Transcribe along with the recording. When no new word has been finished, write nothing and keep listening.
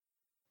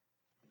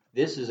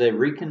This is a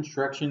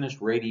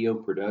Reconstructionist radio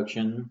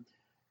production.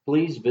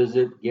 Please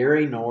visit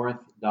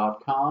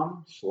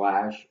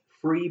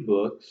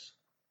garynorth.com/freebooks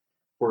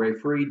for a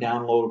free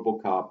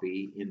downloadable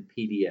copy in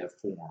PDF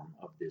form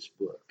of this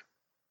book.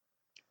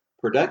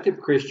 Productive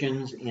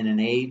Christians in an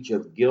Age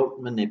of Guilt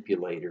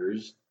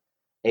Manipulators,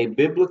 a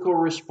Biblical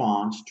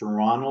Response to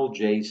Ronald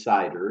J.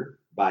 Sider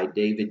by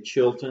David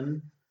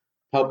Chilton,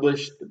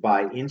 published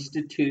by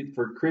Institute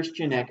for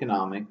Christian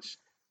Economics,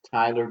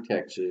 Tyler,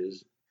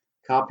 Texas,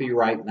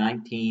 copyright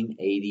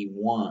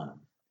 1981.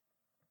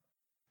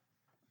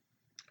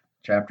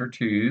 Chapter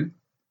 2,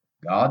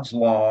 God's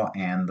Law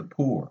and the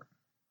Poor.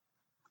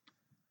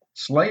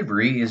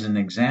 Slavery is an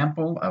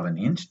example of an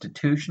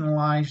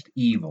institutionalized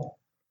evil.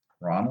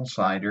 Ronald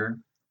Sider,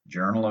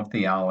 Journal of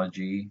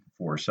Theology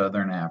for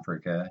Southern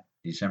Africa,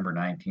 December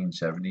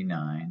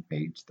 1979,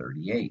 page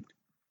 38.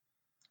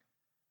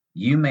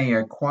 You may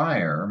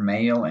acquire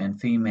male and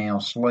female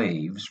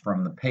slaves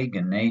from the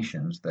pagan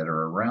nations that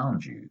are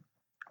around you.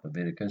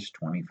 Leviticus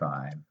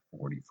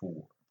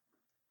 25:44.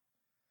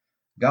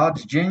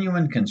 God's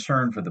genuine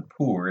concern for the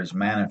poor is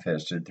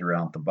manifested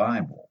throughout the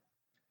Bible.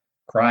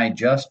 Cry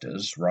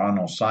Justice,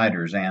 Ronald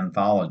Sider's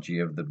anthology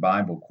of the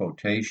Bible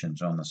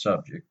quotations on the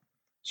subject,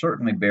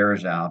 certainly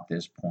bears out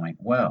this point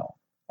well,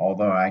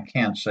 although I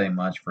can't say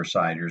much for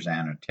Sider's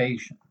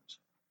annotations.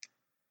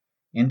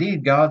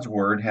 Indeed, God's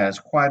Word has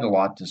quite a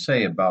lot to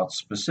say about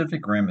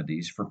specific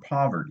remedies for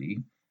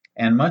poverty,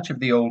 and much of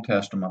the Old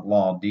Testament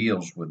law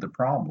deals with the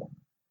problem.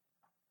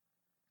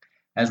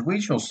 As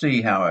we shall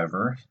see,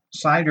 however,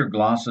 Sider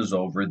glosses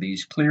over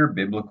these clear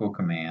biblical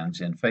commands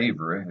in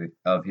favor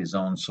of his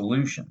own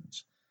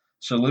solutions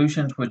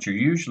which are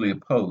usually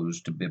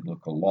opposed to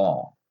biblical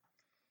law.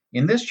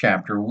 In this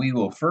chapter, we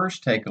will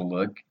first take a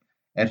look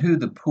at who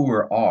the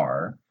poor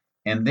are,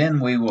 and then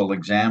we will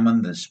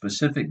examine the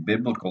specific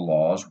biblical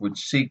laws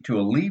which seek to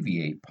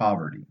alleviate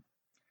poverty.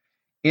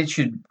 It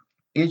should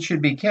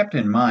be kept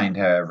in mind,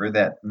 however,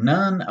 that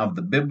none of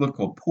the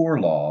biblical poor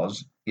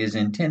laws is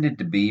intended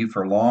to be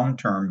for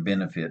long-term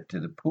benefit to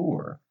the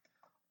poor.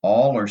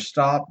 All are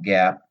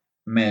stopgap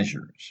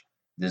measures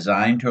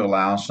designed to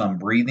allow some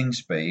breathing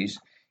space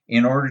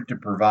in order to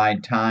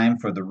provide time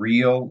for the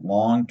real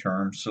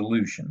long-term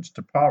solutions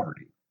to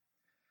poverty.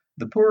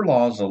 The poor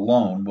laws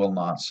alone will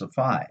not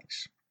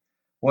suffice.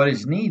 What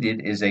is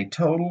needed is a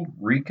total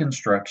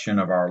reconstruction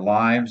of our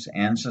lives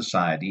and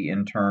society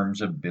in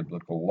terms of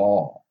biblical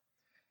law.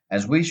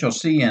 As we shall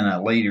see in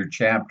a later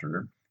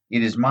chapter,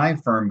 it is my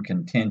firm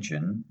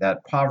contention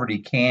that poverty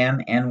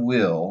can and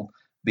will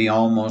be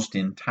almost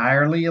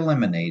entirely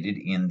eliminated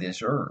in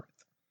this earth.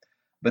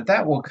 But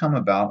that will come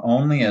about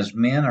only as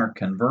men are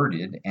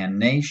converted and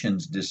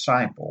nations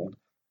discipled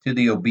to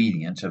the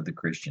obedience of the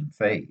Christian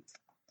faith.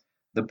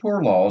 The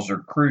poor laws are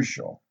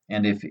crucial,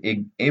 and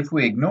if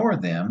we ignore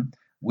them,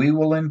 we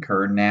will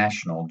incur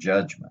national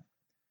judgment.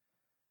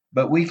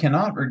 But we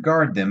cannot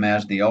regard them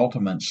as the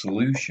ultimate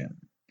solution.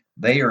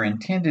 They are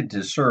intended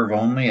to serve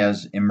only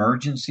as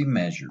emergency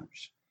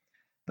measures.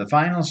 The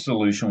final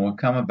solution will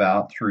come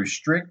about through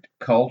strict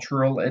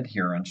cultural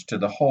adherence to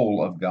the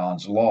whole of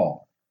God's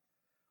law.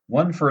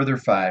 One further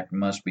fact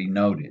must be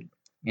noted.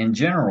 In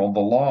general, the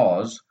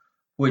laws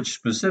which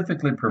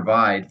specifically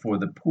provide for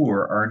the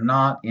poor are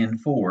not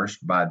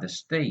enforced by the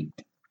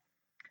state.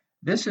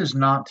 This is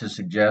not to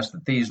suggest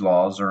that these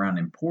laws are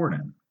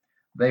unimportant.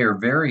 They are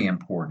very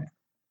important.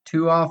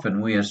 Too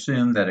often we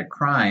assume that a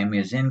crime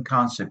is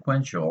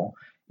inconsequential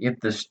if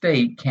the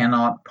state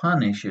cannot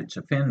punish its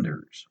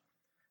offenders.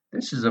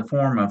 This is a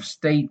form of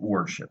state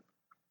worship.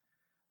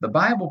 The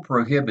Bible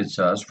prohibits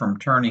us from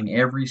turning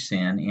every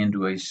sin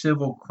into a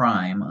civil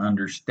crime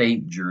under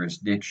state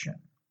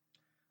jurisdiction.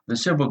 The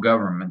civil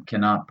government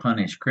cannot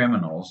punish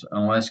criminals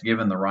unless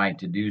given the right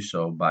to do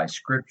so by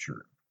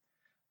Scripture.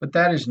 But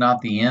that is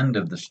not the end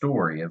of the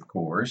story, of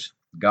course.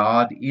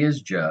 God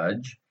is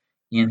judge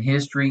in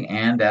history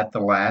and at the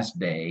last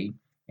day,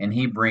 and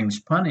he brings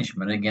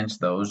punishment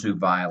against those who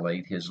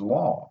violate his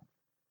law.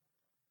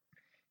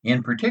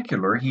 In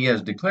particular, he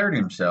has declared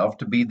himself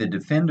to be the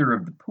defender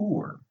of the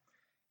poor,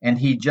 and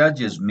he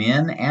judges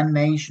men and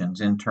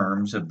nations in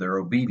terms of their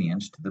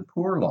obedience to the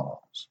poor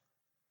laws.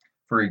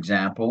 For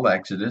example,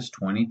 Exodus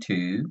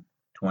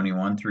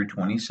 22:21 through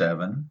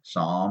 27,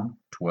 Psalm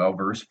 12,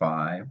 verse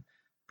 5,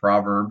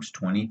 Proverbs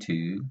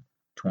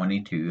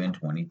 22:22 and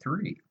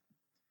 23.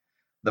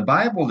 The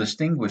Bible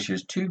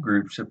distinguishes two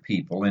groups of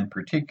people in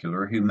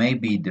particular who may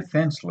be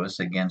defenseless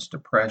against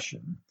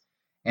oppression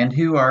and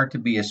who are to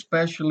be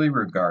especially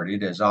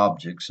regarded as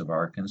objects of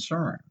our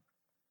concern.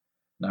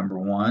 Number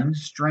one,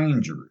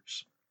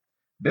 strangers.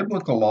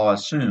 Biblical law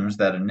assumes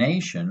that a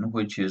nation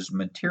which is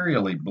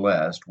materially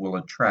blessed will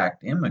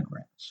attract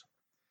immigrants.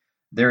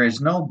 There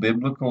is no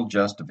biblical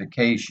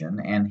justification,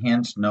 and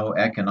hence no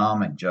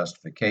economic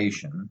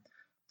justification,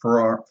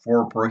 for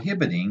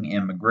prohibiting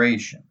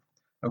immigration.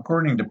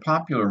 According to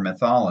popular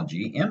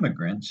mythology,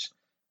 immigrants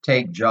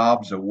take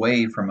jobs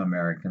away from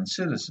American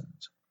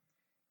citizens.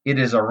 It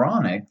is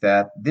ironic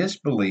that this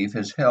belief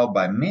is held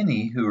by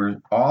many who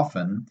are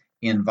often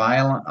in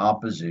violent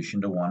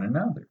opposition to one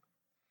another.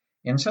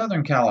 In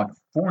Southern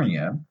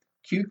California,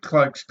 Ku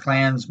Klux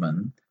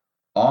Klansmen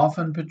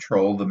often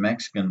patrol the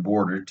Mexican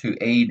border to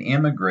aid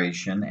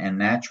immigration and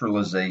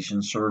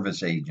naturalization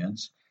service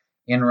agents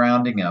in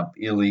rounding up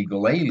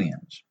illegal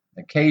aliens.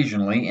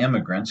 Occasionally,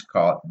 immigrants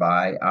caught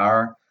by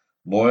our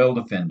loyal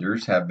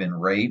defenders have been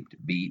raped,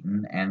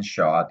 beaten, and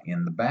shot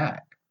in the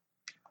back.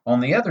 On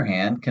the other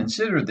hand,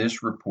 consider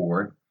this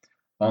report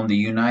on the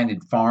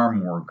United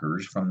Farm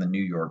Workers from the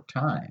New York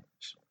Times.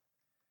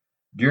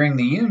 During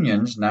the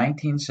union's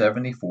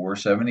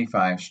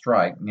 1974-75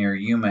 strike near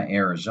Yuma,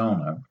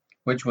 Arizona,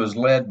 which was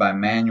led by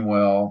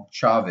Manuel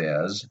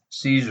Chavez,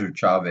 Cesar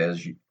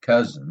Chavez's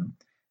cousin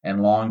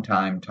and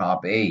longtime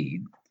top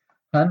aide,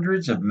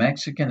 hundreds of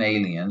Mexican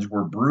aliens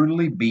were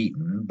brutally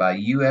beaten by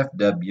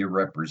UFW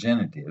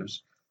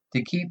representatives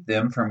to keep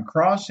them from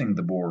crossing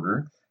the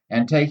border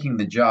and taking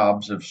the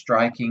jobs of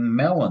striking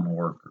melon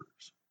workers.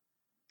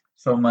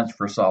 So much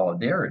for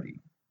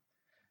solidarity.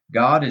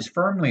 God is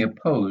firmly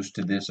opposed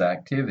to this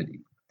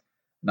activity.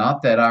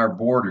 Not that our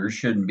borders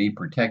shouldn't be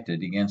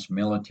protected against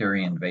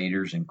military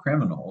invaders and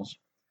criminals,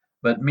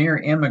 but mere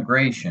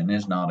immigration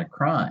is not a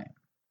crime.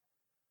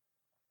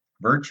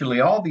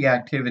 Virtually all the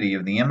activity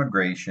of the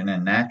Immigration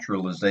and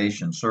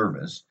Naturalization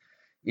Service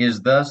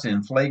is thus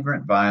in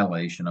flagrant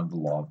violation of the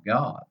law of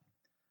God.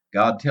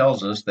 God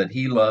tells us that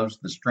He loves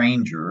the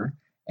stranger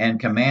and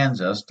commands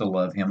us to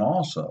love him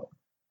also.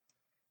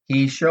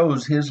 He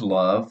shows His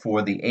love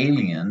for the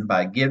alien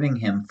by giving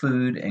him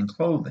food and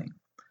clothing.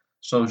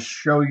 So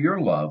show your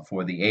love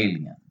for the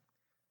alien.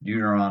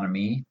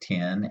 Deuteronomy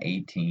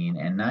 10:18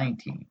 and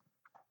 19.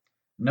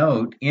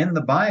 Note, in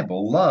the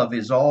Bible, love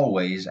is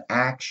always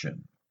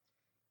action.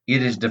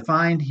 It is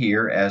defined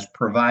here as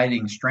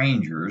providing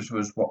strangers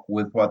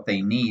with what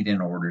they need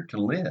in order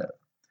to live.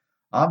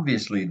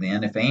 Obviously,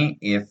 then, if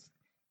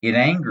it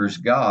angers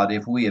God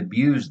if we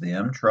abuse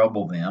them,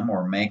 trouble them,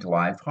 or make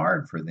life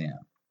hard for them.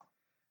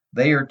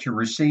 They are to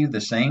receive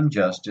the same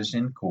justice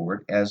in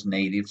court as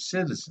native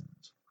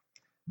citizens.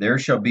 There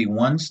shall be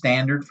one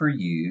standard for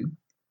you.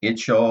 It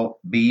shall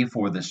be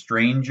for the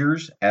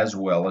strangers as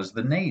well as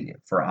the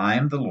native, for I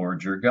am the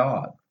Lord your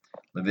God.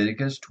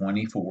 Leviticus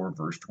 24,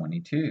 verse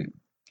 22.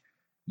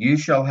 You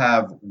shall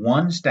have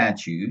one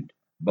statute,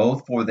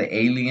 both for the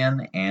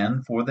alien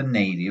and for the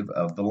native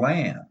of the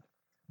land.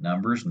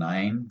 Numbers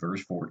 9,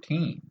 verse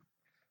 14.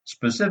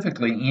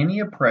 Specifically, any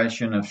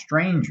oppression of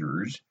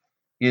strangers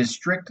is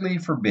strictly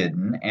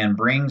forbidden and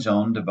brings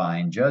on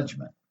divine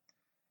judgment.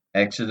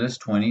 Exodus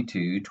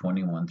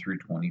 22:21 through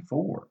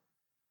 24.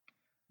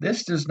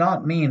 This does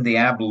not mean the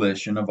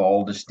abolition of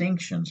all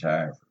distinctions,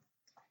 however.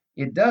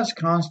 It does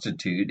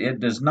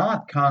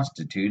not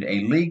constitute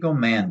a legal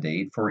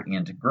mandate for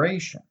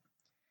integration.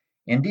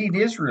 Indeed,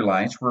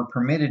 Israelites were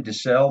permitted to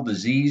sell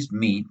diseased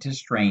meat to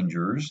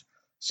strangers,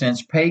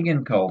 since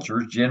pagan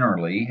cultures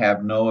generally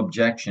have no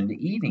objection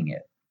to eating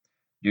it.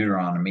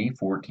 Deuteronomy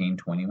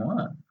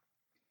 14:21.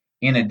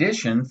 In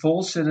addition,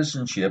 full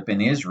citizenship in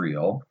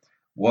Israel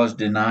was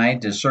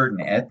denied to certain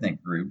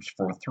ethnic groups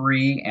for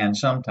 3 and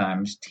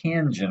sometimes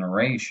 10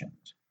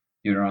 generations.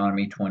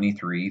 Deuteronomy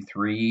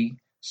 23:3,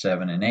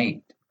 7, and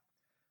 8.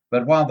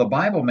 But while the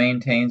Bible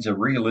maintains a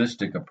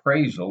realistic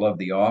appraisal of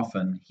the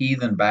often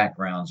heathen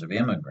backgrounds of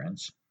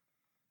immigrants,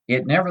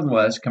 it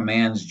nevertheless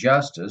commands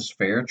justice,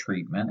 fair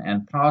treatment,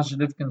 and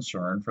positive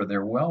concern for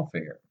their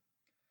welfare.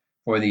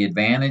 For the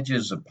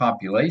advantages of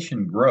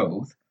population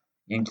growth,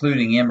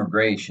 including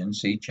immigration,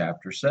 see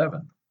Chapter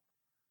 7.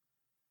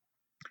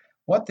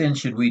 What then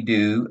should we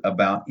do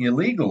about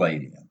illegal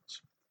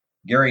aliens?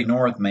 Gary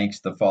North makes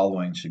the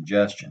following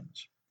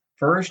suggestions.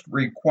 First,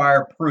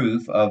 require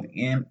proof of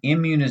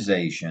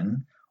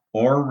immunization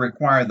or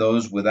require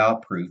those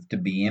without proof to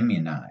be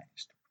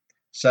immunized.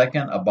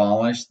 Second,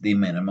 abolish the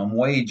minimum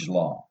wage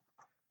law.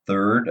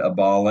 Third,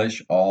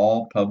 abolish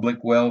all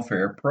public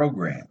welfare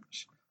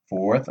programs.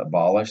 Fourth,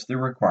 abolish the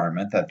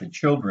requirement that the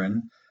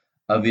children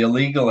of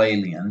illegal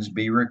aliens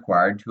be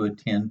required to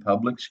attend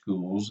public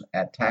schools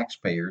at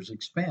taxpayers'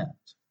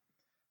 expense.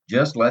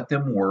 Just let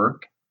them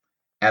work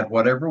at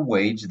whatever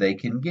wage they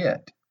can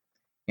get.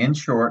 In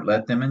short,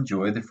 let them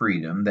enjoy the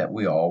freedom that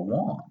we all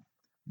want.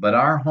 But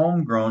our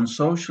homegrown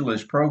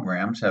socialist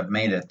programs have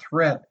made a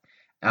threat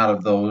out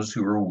of those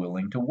who are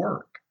willing to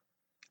work.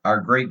 Our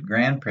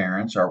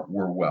great-grandparents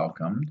were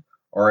welcomed,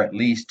 or at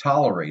least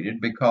tolerated,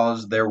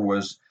 because there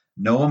was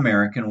no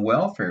American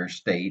welfare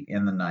state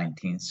in the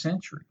 19th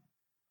century.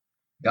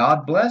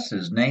 God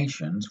blesses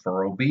nations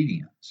for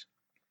obedience.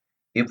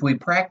 If we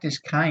practice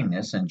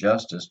kindness and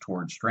justice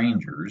toward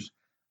strangers,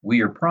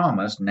 we are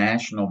promised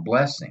national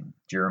blessing,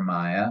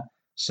 Jeremiah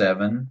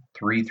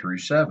 7:3 through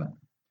 7.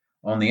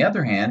 On the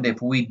other hand,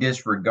 if we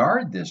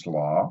disregard this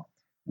law,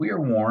 we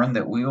are warned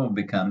that we will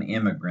become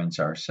immigrants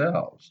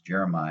ourselves,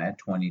 Jeremiah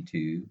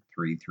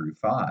 22:3 through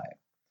 5.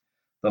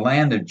 The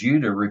land of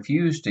Judah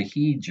refused to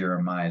heed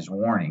Jeremiah's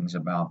warnings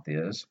about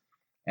this,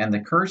 and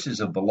the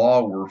curses of the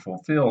law were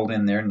fulfilled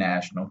in their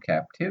national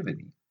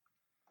captivity.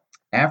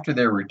 After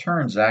their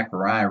return,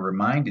 Zechariah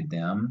reminded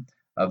them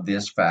of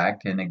this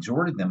fact and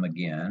exhorted them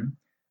again,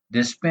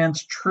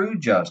 dispense true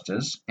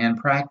justice and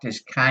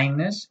practice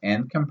kindness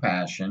and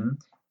compassion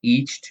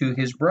each to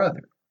his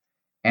brother,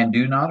 and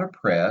do not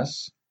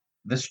oppress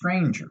the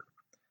stranger.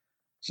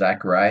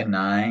 Zechariah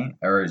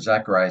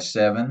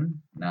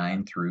 7,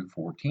 9 through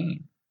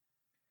 14.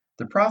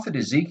 The prophet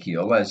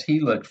Ezekiel, as he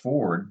looked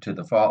forward to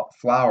the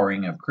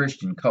flowering of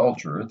Christian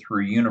culture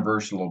through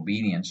universal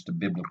obedience to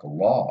biblical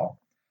law,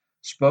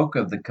 spoke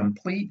of the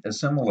complete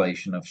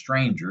assimilation of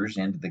strangers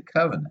into the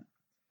covenant,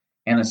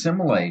 an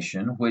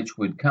assimilation which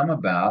would come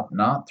about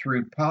not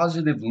through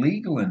positive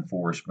legal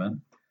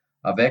enforcement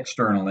of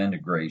external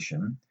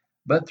integration,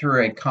 but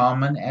through a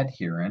common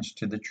adherence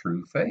to the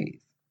true faith.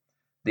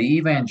 The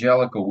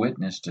evangelical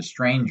witness to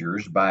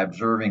strangers by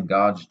observing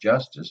God's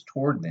justice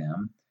toward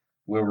them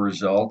will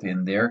result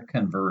in their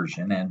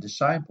conversion and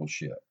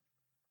discipleship.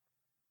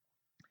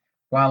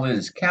 While it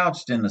is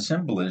couched in the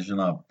symbolism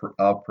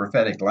of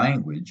prophetic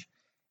language,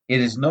 it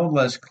is no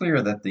less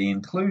clear that the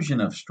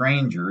inclusion of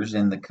strangers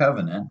in the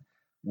covenant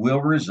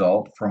will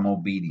result from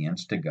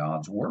obedience to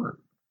God's word.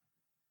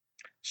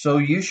 So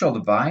you shall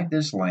divide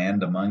this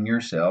land among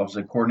yourselves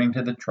according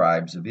to the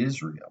tribes of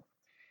Israel.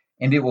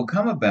 And it will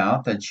come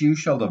about that you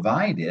shall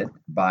divide it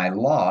by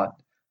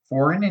lot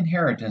for an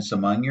inheritance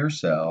among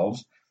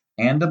yourselves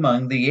and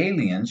among the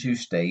aliens who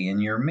stay in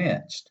your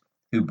midst,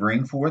 who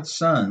bring forth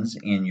sons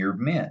in your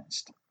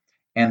midst.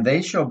 And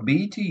they shall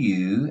be to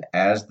you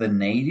as the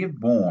native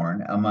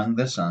born among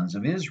the sons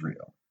of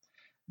Israel.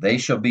 They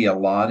shall be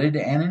allotted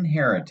an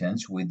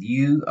inheritance with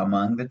you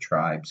among the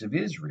tribes of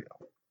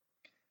Israel.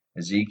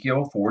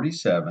 Ezekiel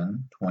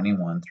 47,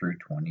 21 through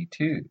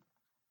 22.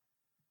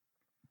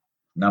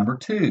 Number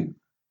 2,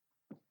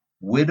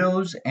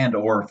 widows and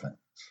orphans.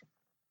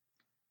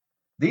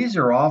 These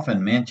are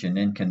often mentioned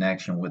in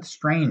connection with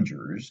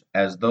strangers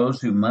as those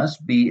who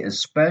must be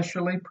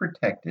especially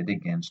protected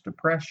against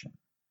oppression.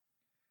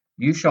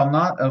 You shall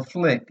not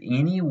afflict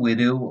any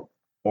widow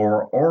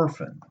or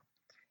orphan.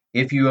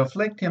 If you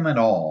afflict him at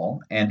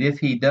all, and if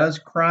he does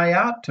cry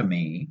out to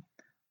me,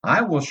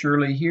 I will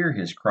surely hear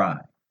his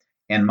cry,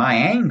 and my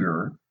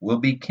anger will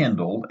be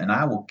kindled, and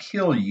I will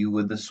kill you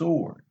with the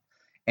sword.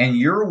 And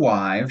your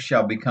wives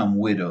shall become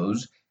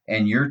widows,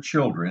 and your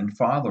children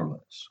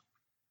fatherless.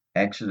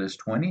 Exodus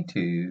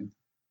 22,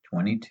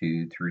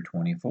 22 through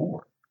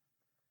 24.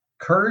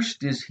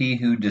 Cursed is he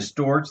who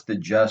distorts the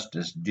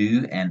justice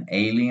due an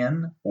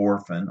alien,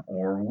 orphan,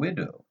 or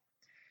widow.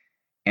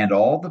 And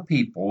all the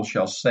people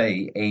shall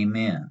say,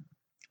 Amen.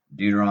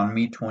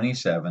 Deuteronomy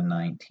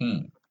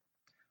 27:19.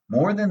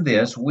 More than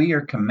this, we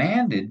are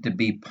commanded to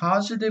be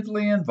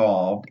positively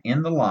involved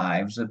in the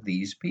lives of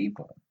these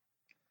people.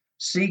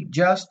 Seek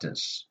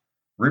justice,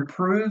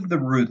 reprove the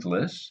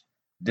ruthless,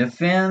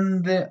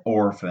 defend the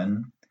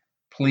orphan,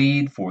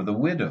 plead for the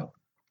widow.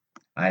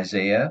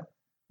 Isaiah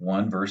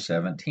 1 verse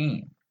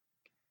 17.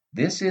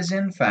 This is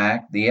in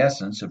fact the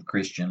essence of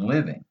Christian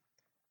living.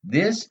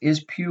 This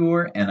is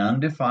pure and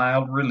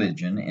undefiled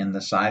religion in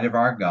the sight of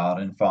our God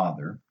and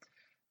Father,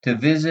 to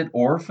visit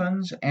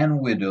orphans and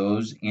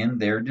widows in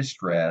their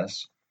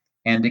distress,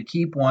 and to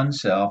keep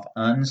oneself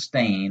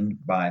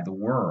unstained by the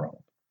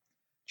world.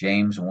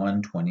 James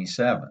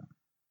 1:27.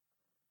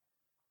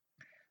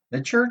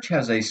 The church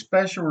has a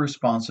special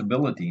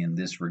responsibility in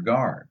this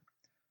regard.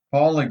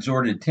 Paul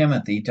exhorted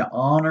Timothy to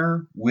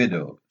honor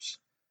widows,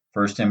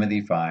 1 Timothy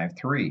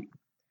 5:3.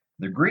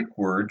 The Greek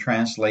word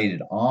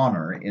translated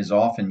honor is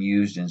often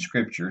used in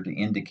Scripture to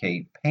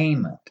indicate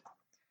payment,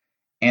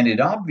 and it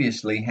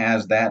obviously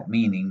has that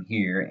meaning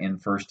here in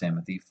 1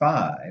 Timothy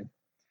 5.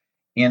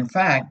 In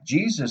fact,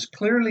 Jesus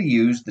clearly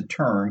used the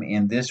term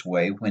in this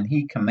way when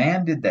he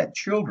commanded that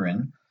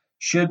children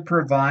should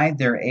provide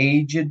their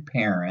aged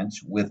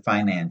parents with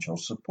financial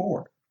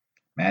support.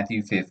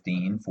 Matthew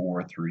 15,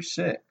 4 through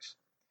 6.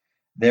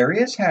 There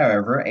is,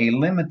 however, a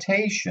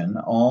limitation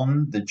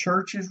on the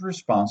church's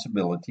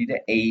responsibility to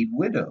aid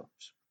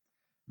widows.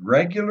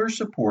 Regular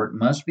support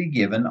must be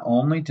given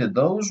only to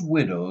those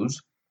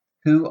widows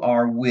who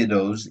are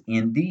widows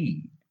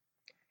indeed,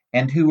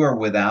 and who are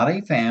without a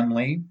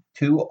family,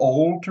 too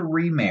old to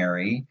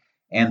remarry,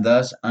 and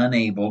thus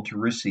unable to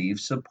receive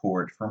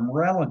support from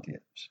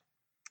relatives.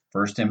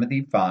 1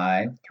 Timothy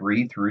 5,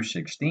 3 through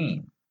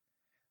 16.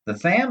 The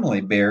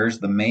family bears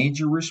the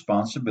major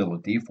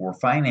responsibility for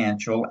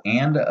financial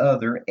and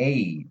other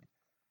aid,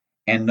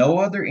 and no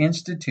other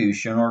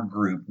institution or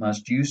group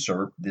must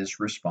usurp this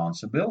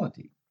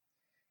responsibility.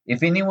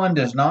 If anyone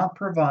does not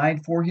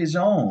provide for his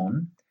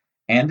own,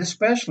 and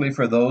especially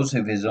for those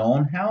of his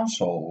own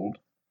household,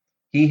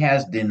 he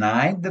has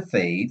denied the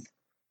faith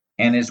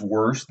and is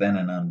worse than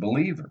an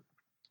unbeliever.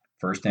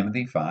 1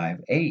 Timothy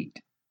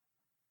 5:8.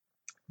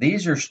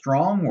 These are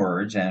strong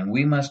words, and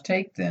we must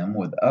take them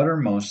with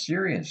uttermost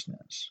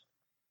seriousness.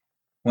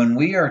 When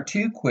we are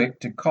too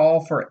quick to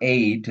call for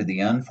aid to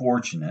the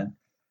unfortunate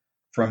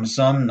from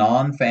some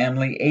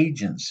non-family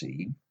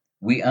agency,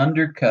 we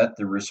undercut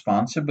the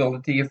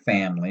responsibility of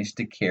families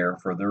to care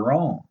for their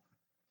own.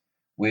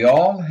 We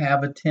all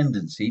have a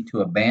tendency to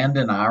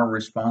abandon our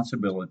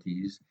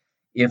responsibilities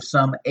if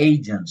some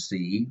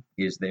agency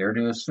is there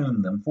to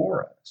assume them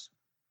for us.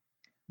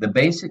 The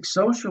basic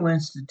social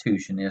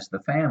institution is the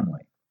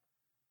family.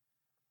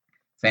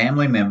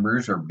 Family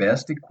members are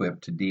best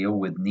equipped to deal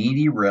with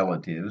needy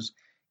relatives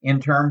in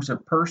terms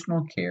of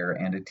personal care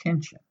and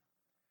attention.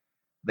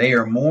 They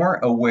are more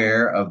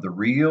aware of the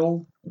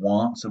real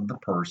wants of the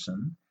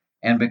person,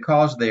 and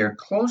because they are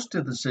close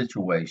to the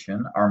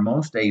situation, are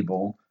most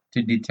able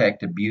to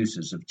detect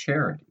abuses of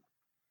charity.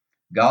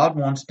 God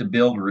wants to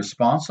build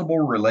responsible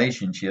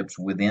relationships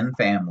within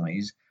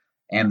families,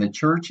 and the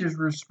church's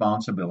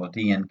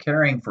responsibility in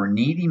caring for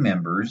needy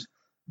members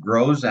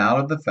grows out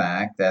of the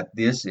fact that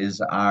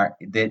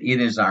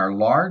it is our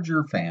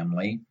larger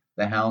family,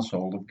 the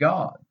household of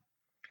God.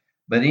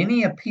 But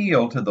any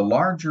appeal to the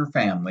larger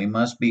family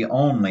must be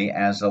only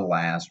as a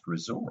last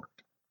resort.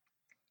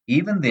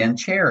 Even then,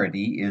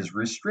 charity is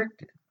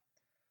restricted.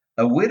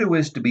 A widow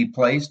is to be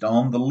placed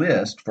on the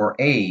list for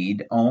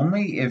aid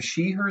only if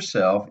she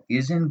herself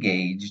is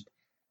engaged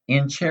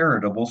in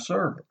charitable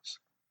service,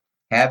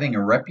 having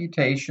a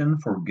reputation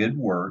for good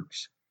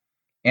works,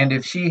 and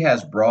if she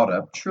has brought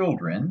up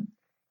children,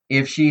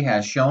 if she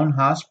has shown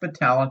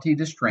hospitality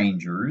to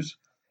strangers,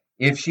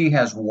 if she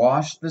has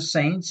washed the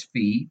saints'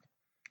 feet,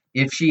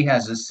 if she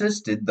has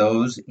assisted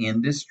those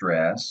in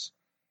distress,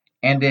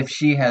 and if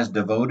she has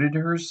devoted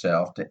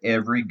herself to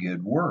every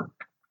good work.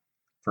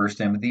 1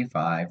 Timothy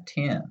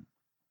 5:10.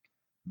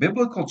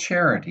 Biblical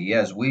charity,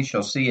 as we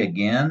shall see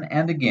again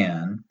and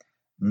again,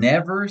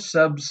 never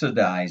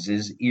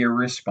subsidizes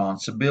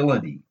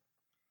irresponsibility.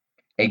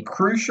 A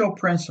crucial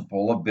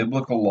principle of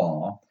biblical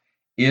law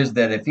is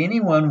that if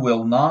anyone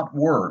will not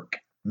work,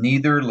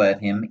 neither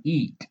let him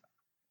eat.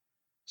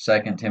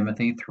 2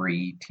 Timothy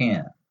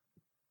 3:10.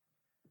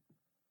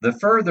 The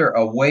further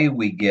away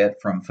we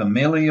get from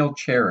familial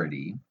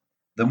charity,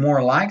 the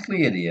more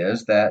likely it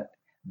is that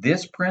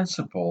this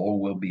principle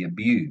will be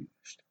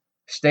abused.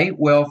 State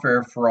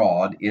welfare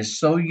fraud is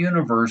so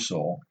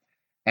universal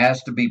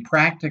as to be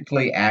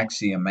practically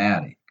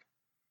axiomatic,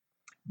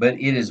 but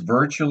it is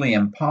virtually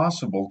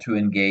impossible to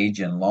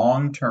engage in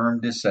long-term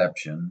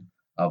deception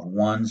of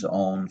one's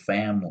own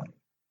family.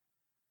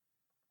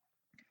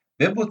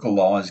 Biblical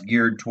law is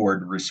geared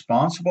toward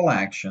responsible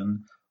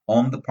action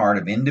on the part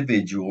of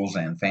individuals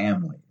and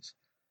families.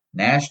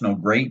 National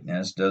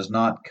greatness does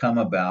not come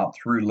about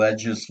through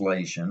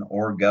legislation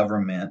or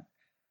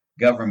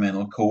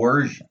governmental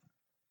coercion.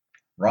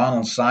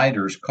 Ronald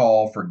Sider's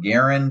call for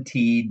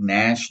guaranteed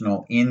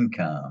national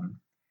income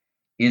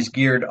is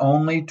geared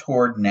only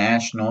toward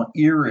national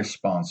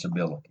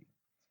irresponsibility.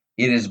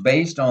 It is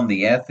based on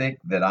the ethic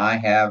that I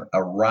have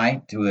a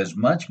right to as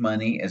much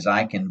money as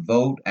I can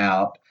vote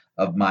out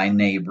of my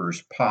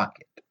neighbor's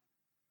pocket.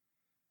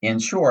 In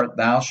short,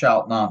 thou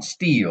shalt not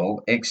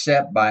steal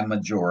except by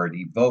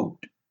majority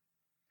vote.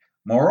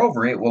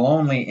 Moreover, it will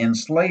only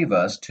enslave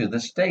us to the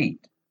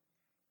state,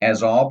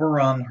 as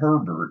Auberon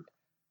Herbert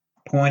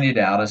pointed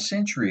out a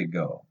century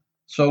ago.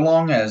 So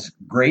long as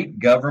great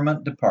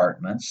government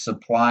departments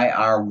supply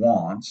our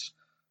wants,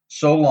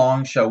 so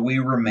long shall we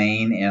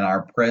remain in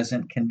our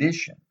present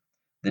condition,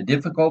 the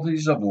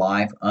difficulties of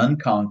life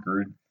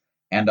unconquered,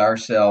 and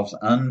ourselves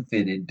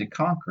unfitted to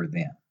conquer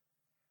them.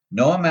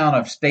 No amount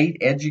of state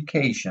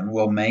education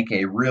will make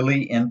a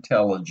really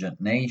intelligent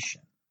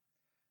nation.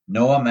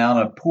 No amount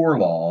of poor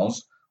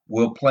laws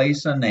will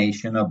place a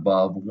nation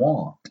above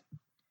want.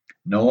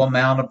 No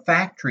amount of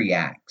factory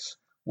acts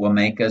will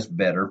make us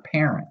better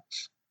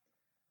parents.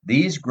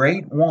 These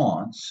great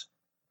wants,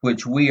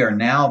 which we are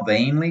now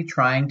vainly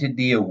trying to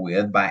deal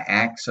with by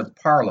acts of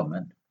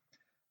parliament,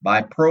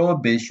 by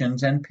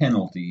prohibitions and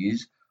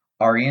penalties,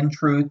 are in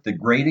truth the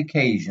great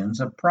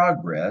occasions of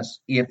progress,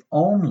 if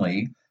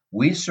only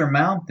we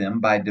surmount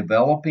them by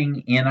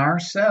developing in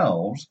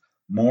ourselves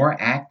more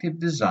active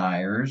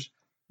desires,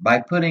 by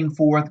putting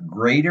forth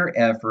greater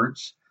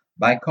efforts,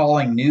 by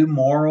calling new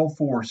moral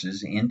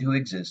forces into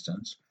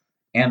existence,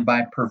 and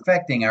by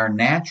perfecting our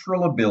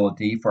natural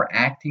ability for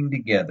acting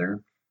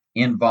together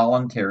in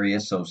voluntary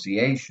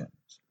associations.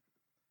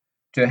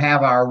 To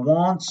have our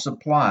wants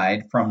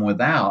supplied from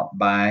without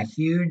by a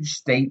huge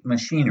state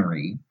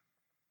machinery,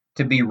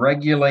 to be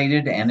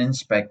regulated and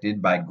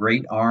inspected by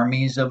great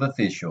armies of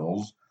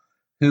officials,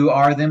 who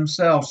are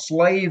themselves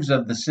slaves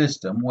of the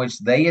system which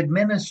they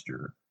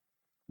administer,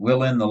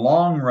 will in the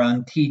long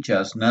run teach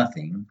us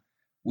nothing,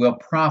 will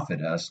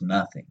profit us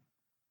nothing.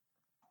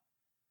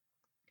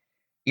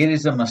 It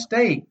is a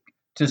mistake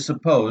to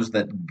suppose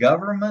that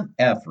government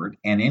effort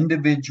and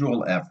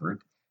individual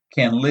effort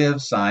can live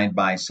side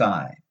by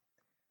side.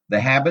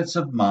 The habits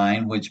of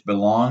mind which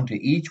belong to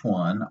each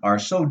one are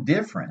so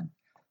different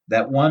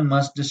that one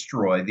must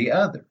destroy the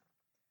other.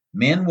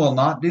 Men will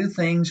not do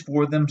things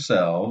for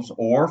themselves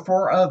or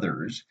for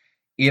others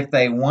if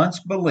they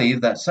once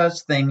believe that such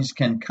things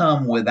can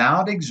come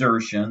without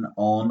exertion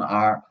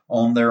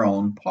on their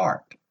own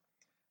part.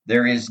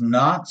 There is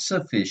not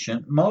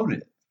sufficient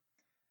motive.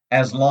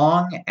 As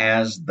long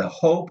as the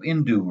hope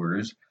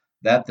endures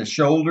that the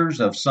shoulders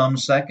of some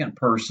second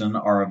person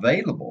are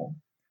available,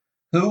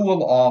 who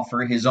will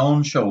offer his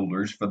own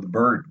shoulders for the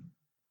burden?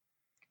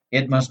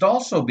 It must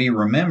also be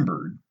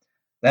remembered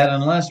that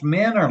unless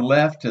men are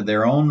left to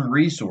their own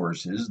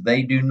resources,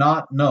 they do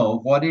not know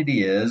what it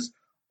is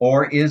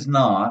or is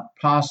not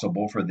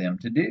possible for them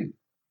to do.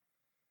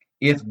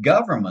 If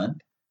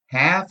government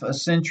half a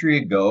century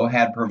ago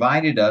had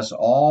provided us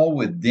all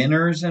with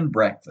dinners and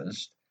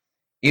breakfast,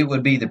 it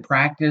would be the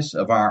practice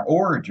of our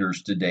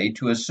orators today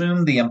to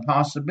assume the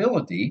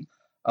impossibility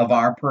of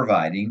our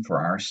providing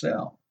for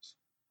ourselves.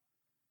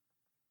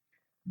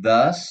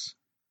 Thus,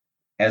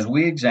 as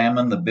we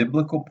examine the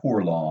biblical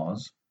poor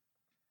laws,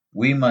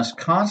 we must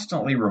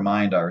constantly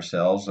remind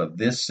ourselves of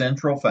this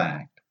central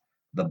fact: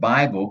 the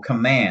Bible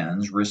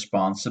commands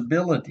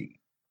responsibility.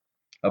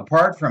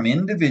 Apart from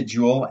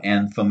individual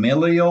and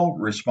familial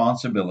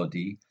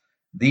responsibility,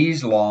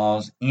 these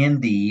laws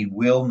indeed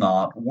will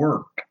not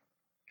work.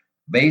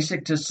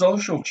 Basic to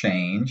social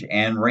change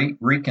and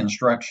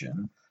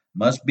reconstruction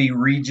must be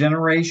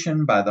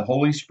regeneration by the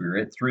Holy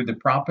Spirit through the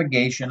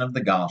propagation of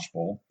the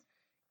gospel,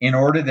 in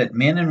order that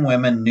men and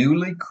women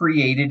newly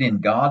created in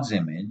God's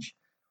image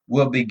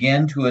will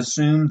begin to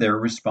assume their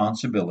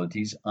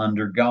responsibilities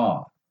under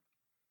God.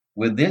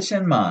 With this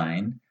in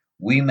mind,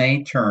 we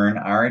may turn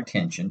our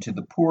attention to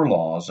the poor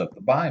laws of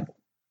the Bible.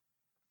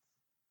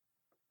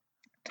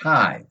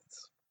 Tithes.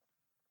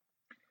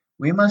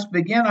 We must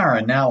begin our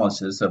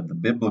analysis of the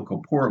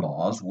biblical poor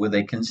laws with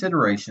a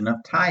consideration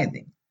of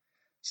tithing,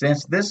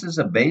 since this is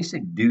a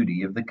basic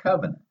duty of the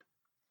covenant.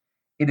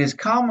 It is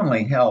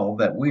commonly held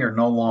that we are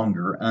no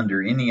longer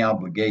under any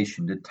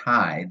obligation to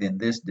tithe in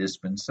this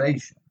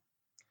dispensation.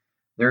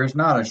 There is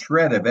not a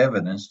shred of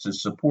evidence to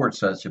support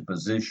such a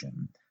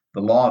position.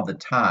 The law of the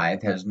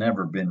tithe has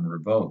never been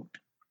revoked.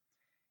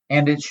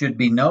 And it should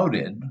be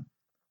noted,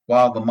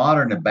 while the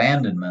modern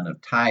abandonment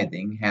of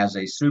tithing has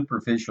a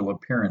superficial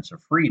appearance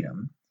of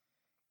freedom,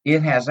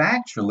 it has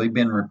actually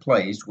been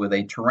replaced with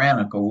a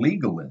tyrannical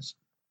legalism.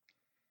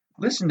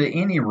 Listen to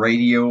any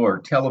radio or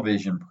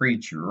television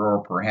preacher,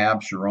 or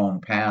perhaps your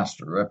own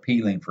pastor,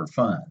 appealing for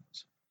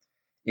funds.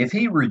 If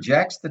he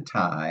rejects the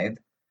tithe,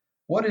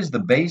 what is the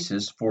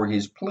basis for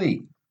his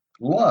plea?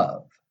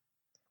 Love.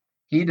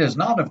 He does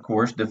not, of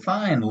course,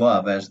 define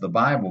love as the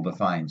Bible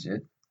defines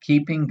it,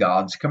 keeping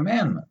God's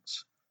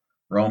commandments,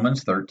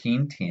 Romans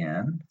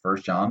 13:10,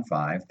 1 John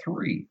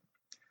 5:3,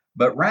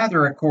 but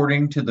rather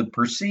according to the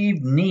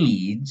perceived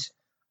needs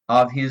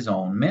of his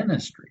own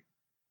ministry.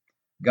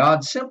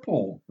 God's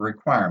simple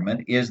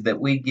requirement is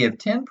that we give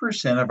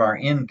 10% of our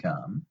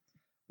income.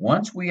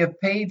 Once we have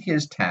paid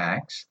his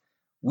tax,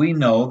 we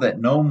know that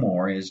no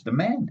more is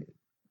demanded.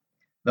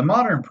 The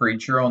modern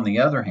preacher, on the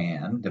other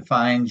hand,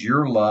 defines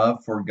your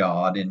love for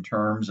God in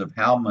terms of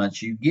how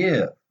much you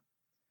give.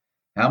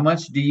 How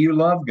much do you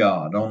love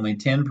God? Only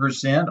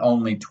 10%,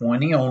 only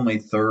 20, only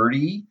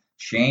 30?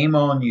 Shame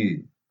on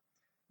you.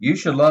 You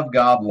should love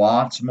God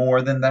lots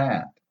more than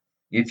that.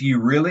 If you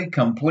really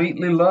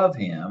completely love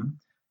him,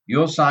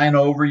 you'll sign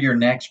over your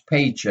next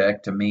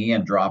paycheck to me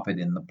and drop it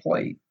in the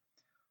plate.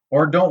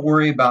 Or don't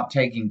worry about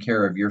taking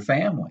care of your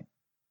family.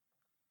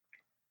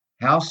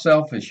 How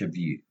selfish of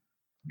you.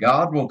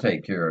 God will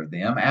take care of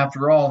them.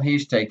 After all,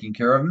 he's taking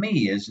care of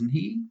me, isn't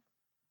he?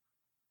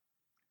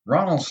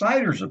 Ronald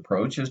Sider's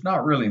approach is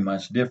not really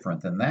much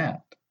different than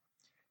that.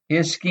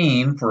 His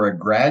scheme for a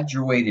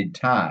graduated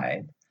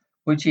tithe,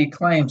 which he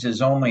claims is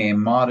only a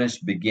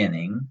modest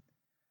beginning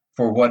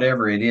for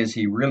whatever it is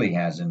he really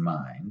has in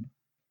mind,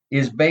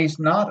 is based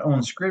not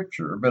on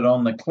Scripture, but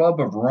on the Club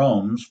of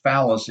Rome's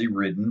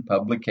fallacy-ridden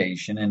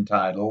publication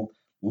entitled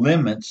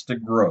Limits to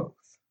Growth.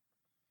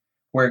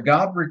 Where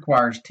God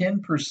requires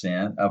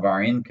 10% of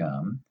our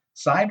income,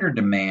 Sider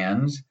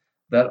demands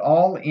that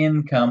all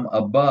income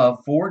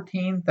above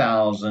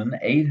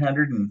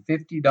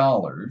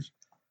 $14,850,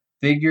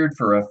 figured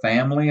for a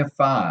family of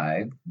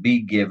 5,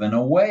 be given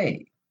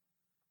away.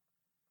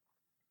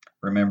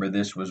 Remember,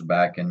 this was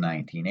back in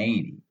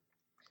 1980.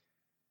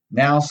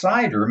 Now,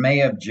 Sider may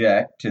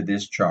object to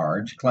this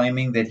charge,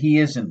 claiming that he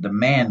isn't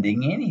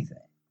demanding anything.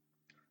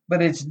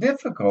 But it's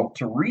difficult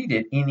to read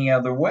it any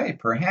other way.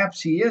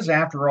 Perhaps he is,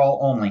 after all,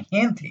 only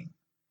hinting.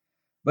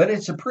 But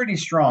it's a pretty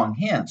strong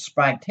hint,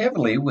 spiked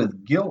heavily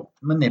with guilt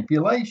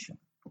manipulation.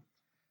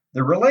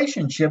 The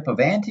relationship of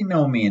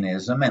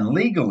antinomianism and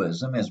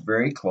legalism is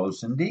very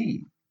close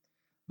indeed.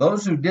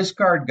 Those who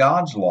discard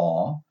God's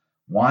law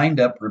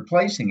wind up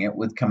replacing it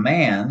with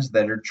commands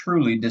that are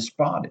truly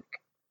despotic.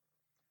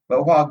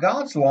 But while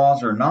God's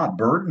laws are not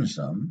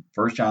burdensome,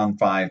 1 John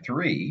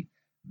 5:3,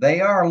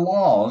 they are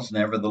laws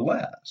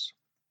nevertheless.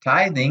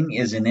 Tithing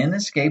is an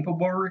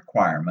inescapable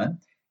requirement,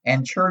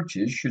 and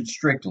churches should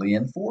strictly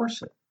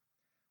enforce it.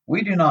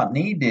 We do not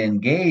need to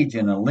engage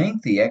in a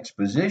lengthy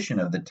exposition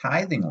of the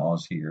tithing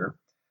laws here,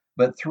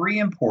 but 3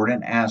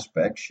 important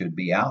aspects should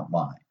be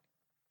outlined.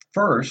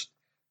 First,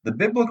 the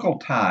biblical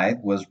tithe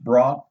was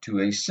brought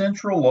to a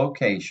central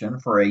location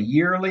for a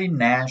yearly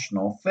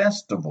national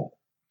festival.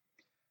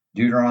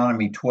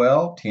 Deuteronomy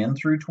 12:10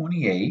 through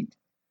 28,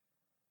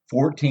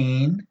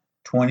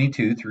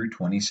 14:22 through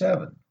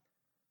 27.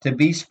 to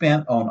be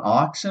spent on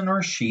oxen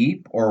or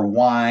sheep or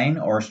wine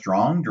or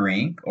strong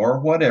drink or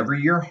whatever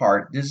your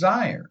heart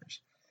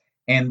desires.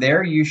 And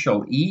there you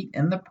shall eat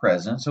in the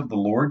presence of the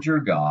Lord your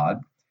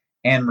God,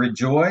 and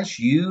rejoice,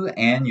 you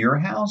and your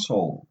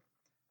household.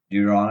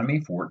 Deuteronomy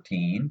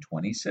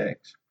 14:26.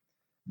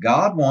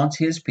 God wants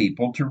his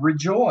people to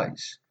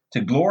rejoice,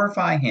 to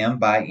glorify him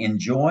by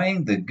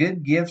enjoying the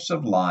good gifts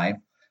of life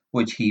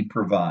which he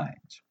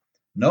provides.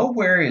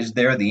 Nowhere is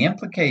there the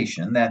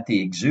implication that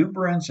the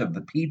exuberance of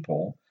the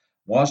people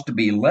was to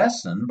be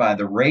lessened by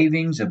the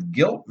ravings of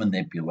guilt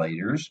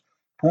manipulators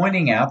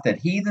pointing out that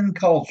heathen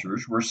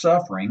cultures were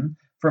suffering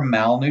from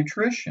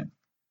malnutrition.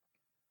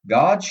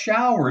 God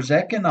showers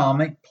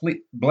economic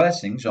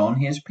blessings on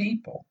his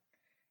people,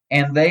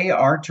 and they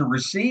are to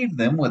receive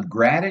them with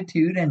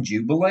gratitude and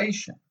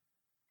jubilation.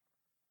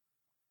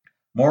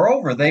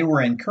 Moreover, they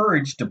were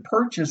encouraged to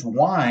purchase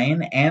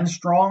wine and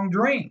strong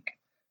drink.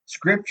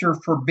 Scripture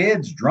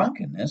forbids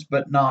drunkenness,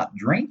 but not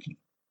drinking.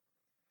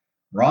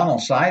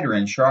 Ronald Sider,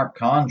 in sharp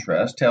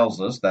contrast,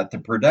 tells us that the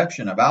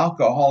production of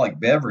alcoholic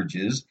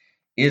beverages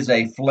is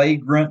a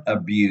flagrant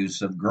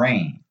abuse of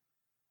grain.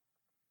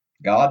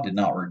 God did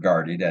not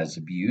regard it as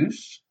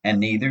abuse, and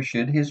neither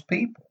should his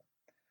people.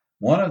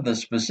 One of the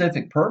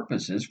specific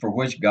purposes for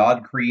which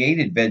God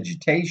created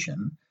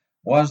vegetation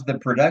was the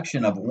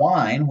production of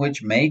wine,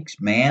 which makes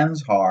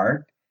man's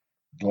heart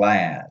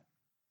glad.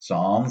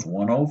 Psalms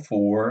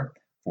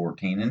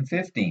 104:14 and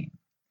 15.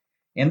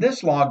 In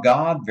this law,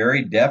 God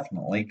very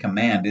definitely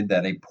commanded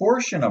that a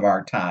portion of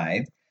our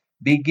tithe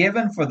be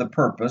given for the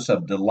purpose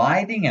of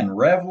delighting and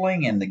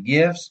reveling in the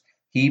gifts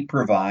he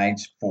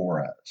provides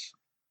for us.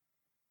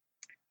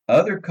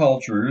 Other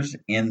cultures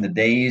in the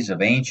days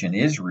of ancient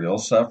Israel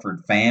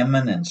suffered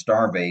famine and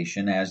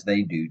starvation as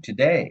they do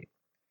today.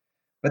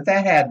 But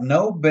that had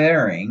no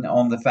bearing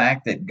on the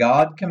fact that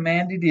God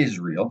commanded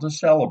Israel to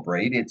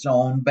celebrate its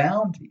own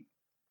bounty.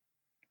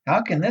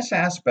 How can this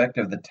aspect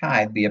of the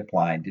tithe be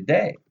applied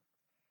today?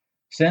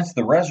 Since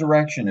the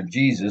resurrection of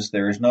Jesus,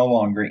 there is no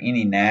longer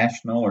any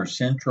national or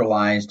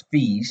centralized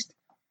feast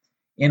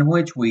in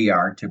which we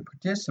are to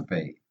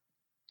participate.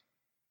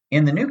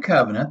 In the New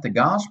Covenant, the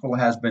gospel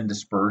has been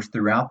dispersed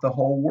throughout the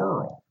whole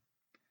world.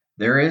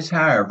 There is,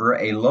 however,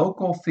 a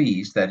local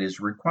feast that is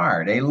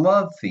required, a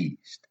love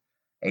feast,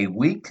 a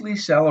weekly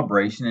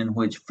celebration in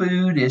which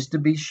food is to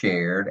be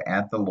shared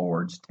at the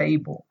Lord's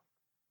table.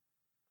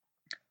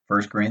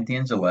 1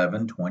 Corinthians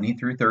 11:20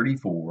 through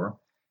 34,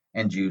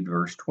 and Jude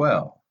verse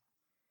 12.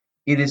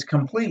 It is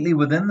completely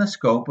within the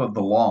scope of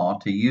the law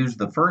to use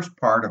the first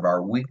part of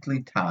our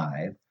weekly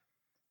tithe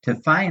to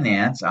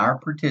finance our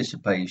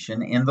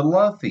participation in the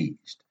love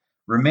feast,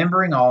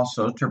 remembering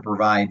also to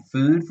provide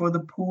food for the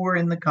poor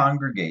in the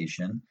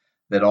congregation,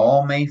 that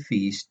all may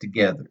feast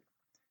together.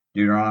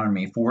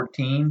 Deuteronomy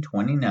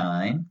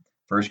 14:29,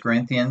 1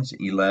 Corinthians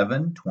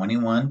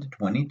 11:21 to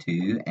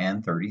 22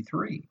 and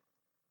 33.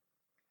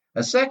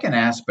 A second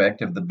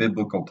aspect of the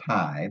biblical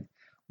tithe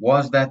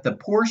was that the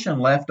portion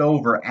left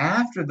over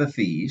after the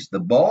feast, the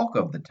bulk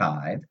of the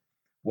tithe,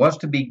 was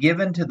to be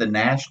given to the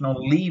national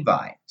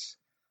Levites,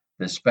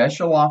 the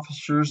special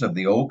officers of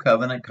the Old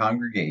Covenant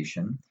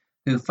congregation,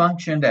 who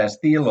functioned as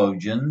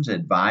theologians,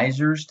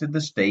 advisors to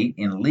the state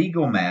in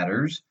legal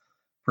matters,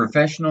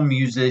 professional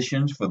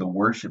musicians for the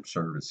worship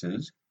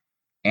services,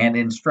 and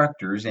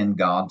instructors in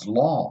God's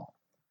law.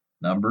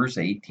 Numbers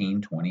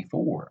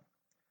 18:24.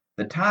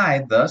 The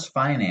tithe thus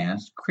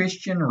financed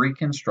Christian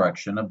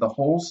reconstruction of the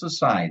whole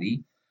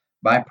society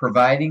by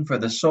providing for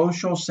the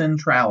social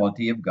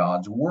centrality of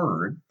God's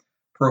Word,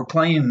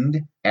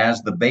 proclaimed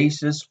as the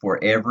basis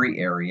for every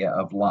area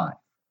of life.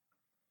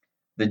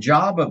 The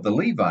job of the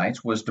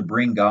Levites was to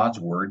bring God's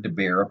Word to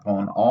bear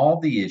upon all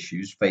the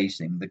issues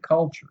facing the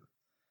culture,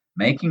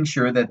 making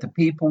sure that the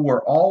people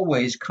were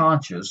always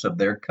conscious of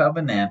their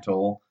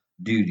covenantal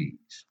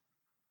duties.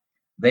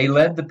 They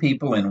led the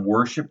people in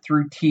worship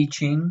through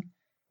teaching,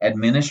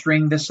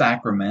 administering the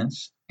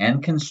sacraments,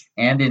 and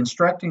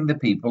instructing the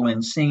people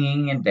in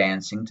singing and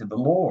dancing to the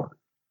Lord.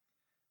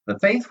 The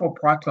faithful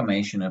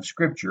proclamation of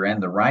Scripture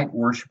and the right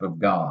worship of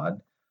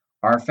God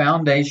are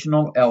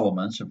foundational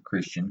elements of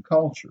Christian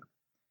culture.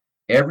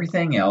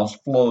 Everything else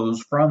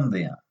flows from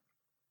them.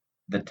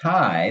 The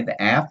tithe,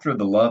 after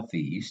the love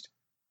feast,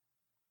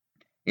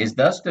 is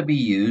thus to be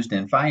used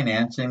in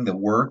financing the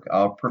work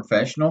of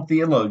professional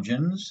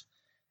theologians,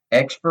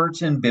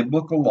 experts in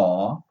biblical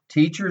law,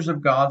 teachers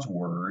of God's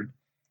Word,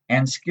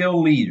 and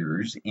skilled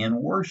leaders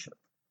in worship.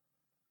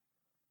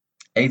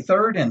 A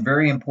third and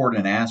very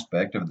important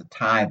aspect of the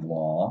tithe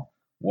law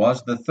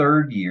was the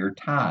third-year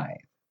tithe.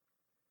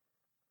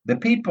 The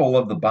people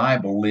of the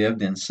Bible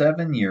lived in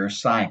 7-year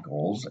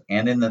cycles,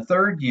 and in the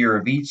third year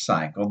of each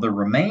cycle, the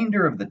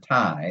remainder of the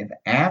tithe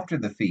after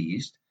the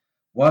feast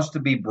was to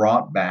be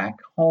brought back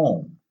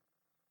home.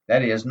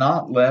 That is,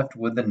 not left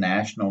with the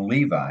national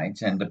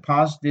Levites and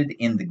deposited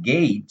in the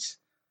gates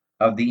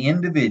of the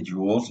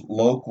individual's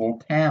local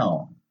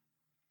town.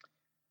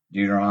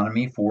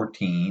 Deuteronomy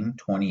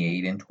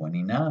 14:28 and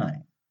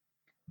 29.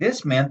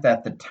 This meant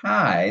that the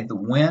tithe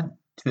went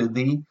to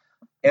the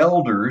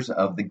elders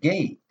of the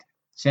gate,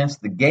 since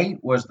the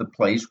gate was the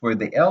place where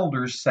the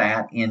elders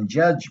sat in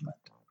judgment.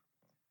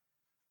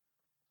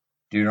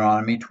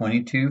 Deuteronomy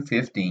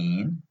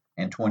 22:15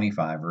 and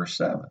 25 verse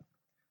 7.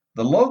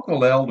 The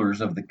local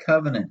elders of the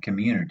covenant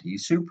community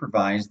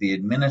supervised the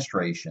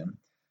administration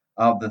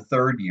of the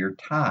third-year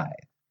tithe,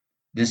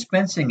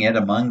 dispensing it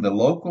among the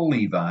local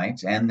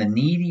Levites and the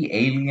needy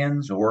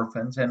aliens,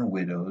 orphans, and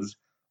widows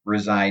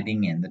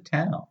residing in the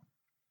town.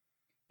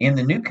 In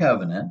the new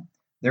covenant,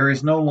 there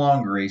is no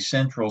longer a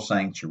central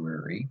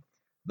sanctuary.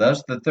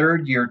 Thus, the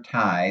third-year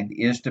tithe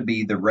is to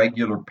be the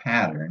regular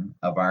pattern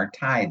of our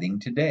tithing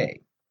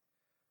today.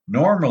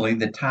 Normally,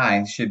 the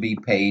tithe should be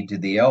paid to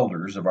the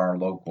elders of our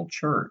local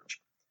church,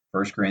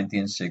 1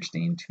 Corinthians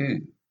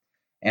 16:2,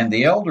 and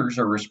the elders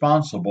are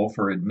responsible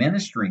for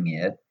administering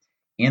it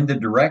in the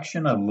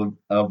direction of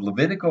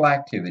Levitical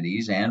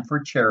activities and for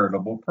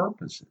charitable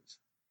purposes.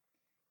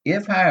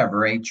 If,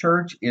 however, a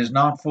church is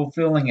not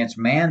fulfilling its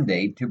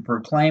mandate to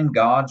proclaim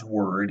God's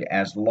word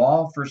as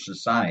law for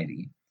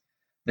society,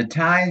 the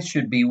tithe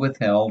should be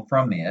withheld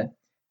from it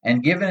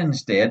and given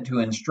instead to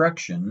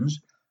instructions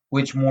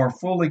which more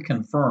fully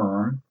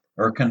conform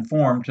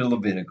to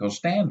Levitical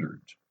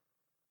standards.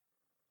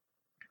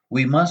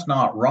 We must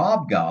not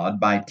rob God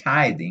by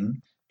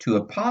tithing to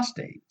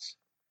apostates.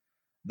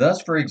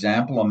 Thus, for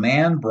example, a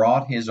man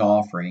brought his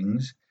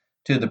offerings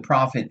to the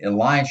prophet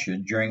Elisha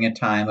during a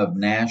time of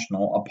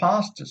national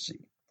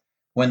apostasy,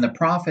 when the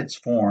prophets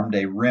formed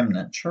a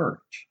remnant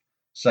church,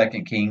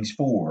 2 Kings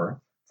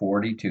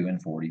 4:42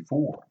 and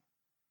 44.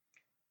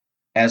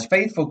 As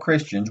faithful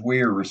Christians,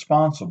 we are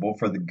responsible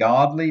for the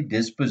godly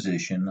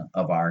disposition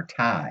of our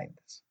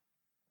tithes.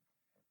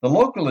 The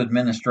local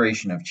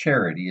administration of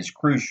charity is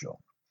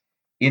crucial.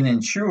 It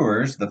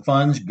ensures the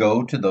funds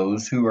go to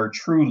those who are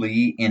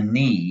truly in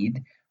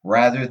need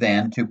rather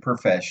than to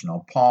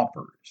professional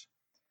paupers.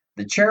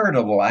 The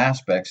charitable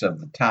aspects of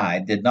the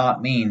tithe did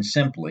not mean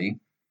simply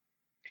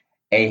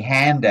a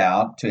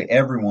handout to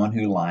everyone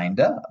who lined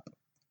up.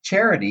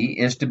 Charity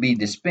is to be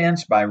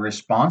dispensed by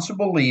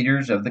responsible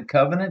leaders of the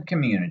covenant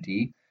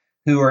community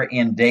who are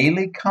in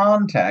daily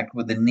contact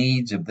with the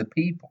needs of the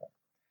people.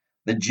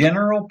 The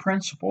general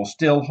principle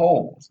still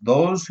holds.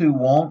 Those who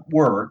won't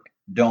work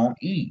don't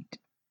eat.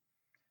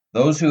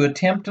 Those who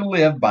attempt to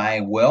live by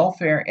a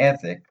welfare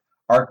ethic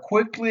are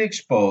quickly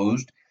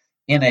exposed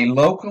in a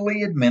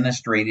locally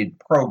administrated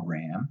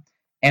program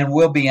and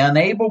will be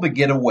unable to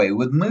get away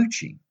with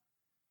mooching.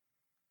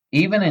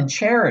 Even in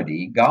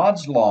charity,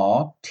 God's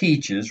law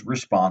teaches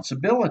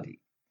responsibility.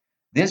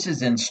 This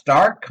is in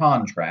stark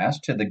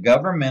contrast to the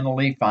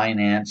governmentally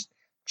financed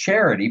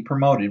charity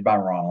promoted by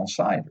Ronald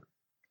Sider.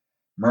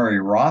 Murray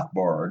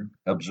Rothbard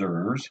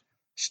observes,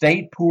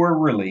 state poor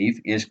relief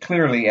is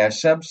clearly a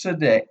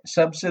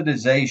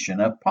subsidization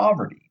of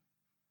poverty.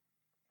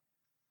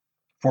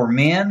 For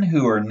men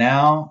who are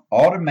now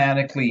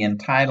automatically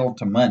entitled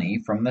to money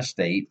from the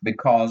state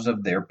because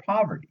of their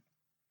poverty.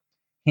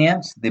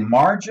 Hence, the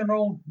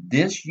marginal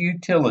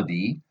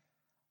disutility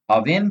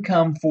of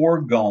income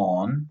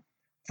foregone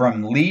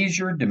from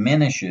leisure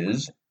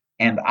diminishes,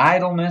 and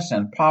idleness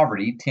and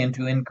poverty tend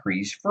to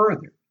increase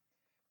further,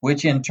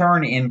 which in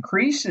turn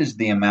increases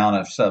the amount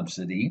of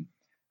subsidy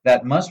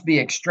that must be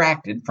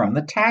extracted from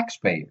the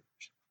taxpayers.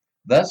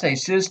 Thus, a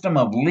system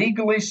of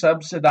legally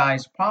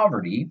subsidized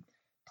poverty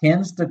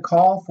tends to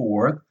call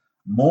forth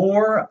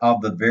more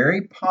of the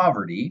very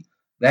poverty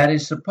that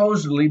is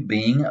supposedly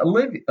being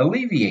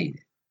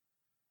alleviated.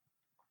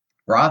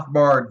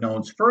 Rothbard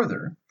notes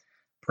further,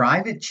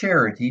 private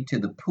charity to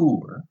the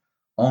poor,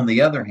 on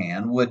the other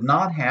hand, would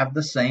not have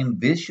the same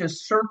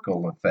vicious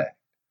circle effect,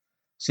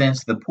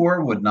 since the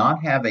poor would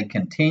not have a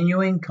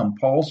continuing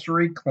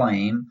compulsory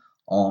claim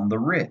on the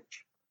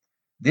rich.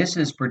 This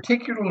is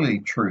particularly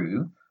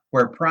true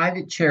where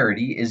private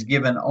charity is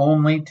given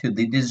only to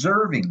the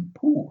deserving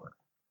poor.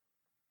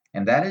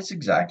 And that is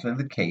exactly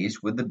the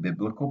case with the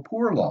biblical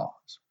poor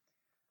laws.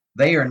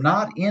 They are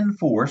not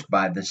enforced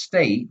by the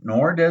state,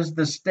 nor does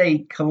the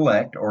state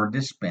collect or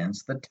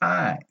dispense the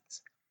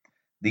tithes.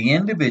 The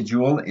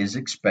individual is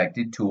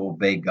expected to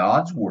obey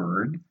God's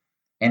word,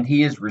 and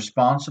he is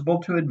responsible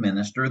to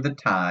administer the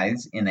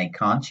tithes in a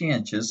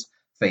conscientious,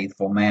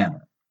 faithful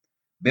manner.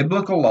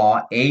 Biblical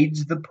law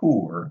aids the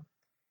poor,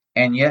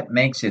 and yet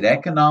makes it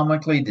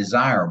economically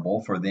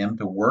desirable for them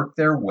to work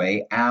their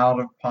way out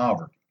of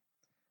poverty.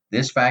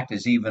 This fact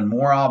is even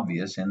more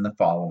obvious in the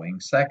following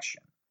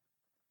section.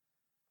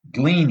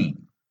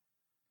 Gleaning.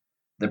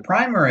 The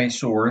primary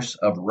source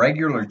of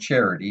regular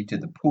charity to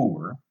the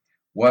poor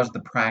was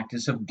the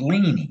practice of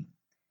gleaning,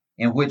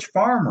 in which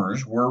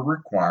farmers were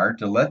required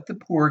to let the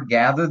poor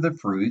gather the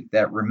fruit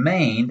that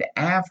remained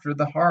after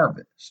the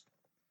harvest.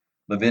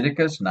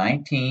 Leviticus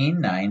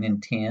 19:9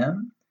 and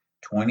 10,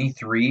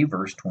 23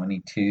 verse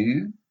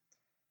 22,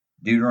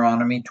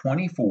 Deuteronomy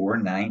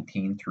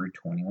 24:19 through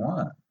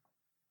 21.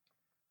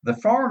 The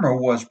farmer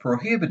was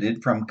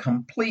prohibited from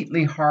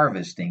completely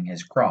harvesting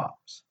his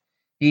crops.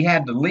 He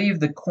had to leave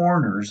the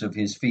corners of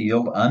his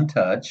field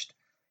untouched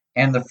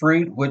and the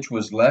fruit which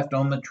was left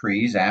on the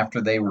trees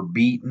after they were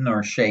beaten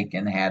or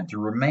shaken had to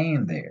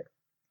remain there.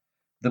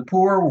 The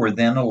poor were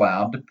then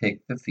allowed to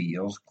pick the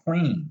fields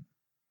clean.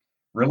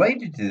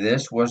 Related to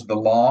this was the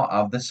law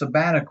of the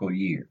sabbatical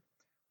year,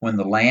 when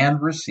the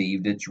land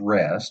received its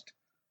rest.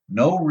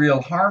 No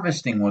real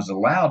harvesting was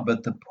allowed,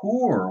 but the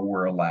poor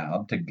were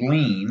allowed to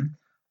glean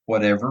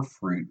whatever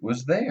fruit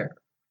was there.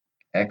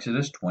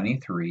 Exodus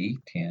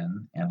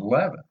 23:10 and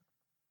 11.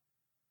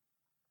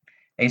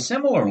 A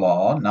similar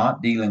law,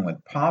 not dealing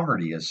with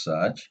poverty as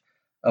such,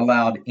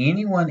 allowed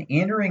anyone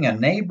entering a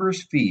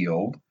neighbor's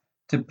field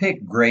to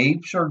pick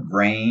grapes or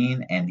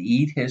grain and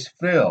eat his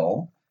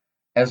fill,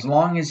 as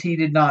long as he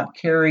did not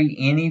carry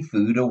any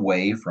food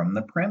away from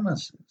the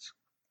premises.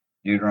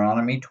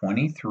 Deuteronomy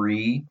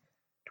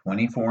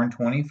 23:24 and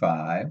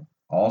 25.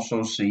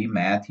 Also see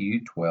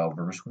Matthew 12,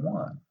 verse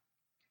 1.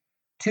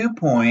 2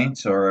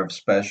 points are of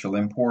special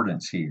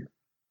importance here.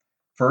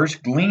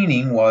 First,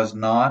 gleaning was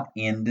not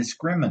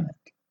indiscriminate.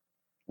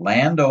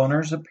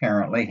 Landowners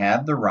apparently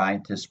had the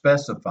right to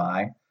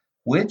specify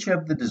which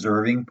of the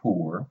deserving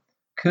poor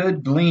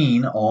could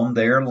glean on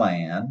their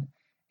land,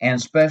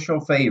 and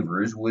special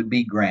favors would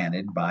be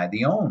granted by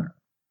the owner.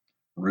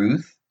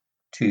 Ruth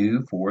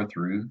 2:4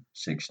 through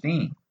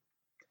 16.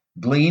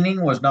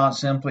 Gleaning was not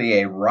simply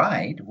a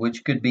right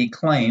which could be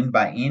claimed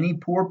by any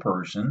poor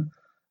person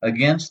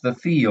against the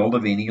field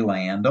of any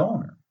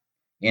landowner.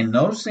 In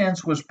no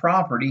sense was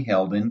property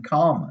held in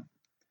common.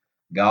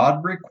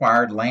 God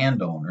required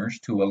landowners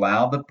to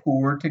allow the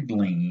poor to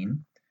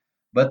glean,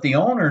 but the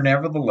owner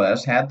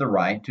nevertheless had the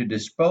right to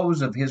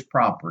dispose of his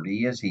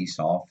property as he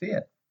saw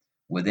fit,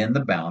 within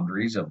the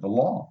boundaries of the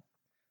law.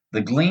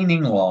 The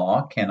gleaning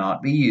law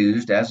cannot be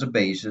used as a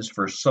basis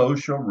for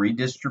social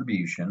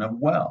redistribution of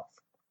wealth.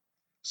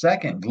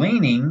 Second,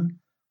 gleaning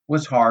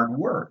was hard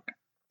work,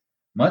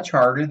 much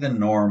harder than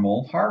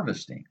normal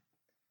harvesting.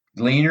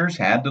 Gleaners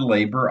had to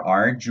labor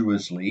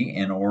arduously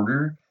in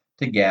order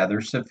to gather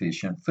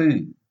sufficient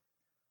food.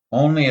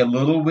 Only a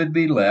little would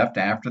be left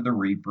after the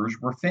reapers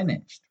were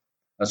finished.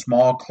 A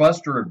small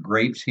cluster of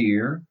grapes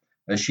here,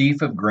 a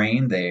sheaf of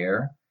grain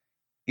there.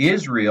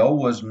 Israel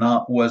was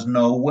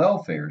no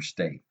welfare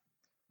state.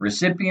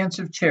 Recipients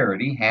of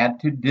charity had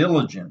to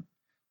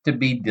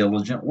be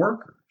diligent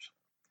workers.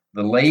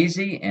 The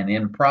lazy and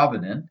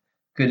improvident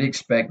could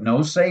expect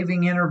no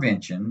saving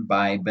intervention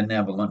by a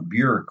benevolent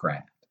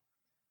bureaucrat.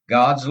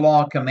 God's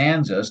law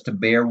commands us to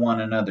bear one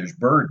another's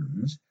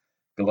burdens,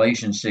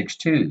 Galatians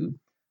 6:2,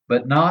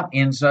 but not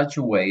in such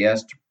a way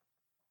as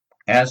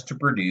to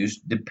produce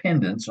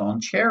dependence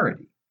on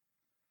charity.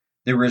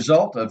 The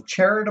result of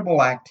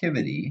charitable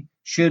activity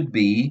should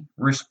be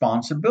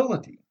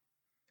responsibility,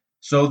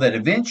 so that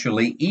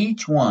eventually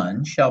each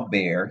one shall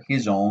bear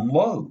his own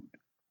load.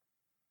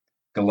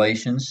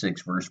 Galatians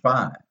 6, verse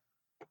 5.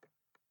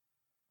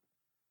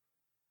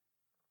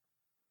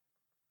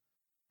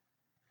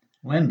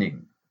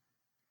 Lending.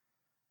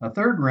 A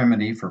third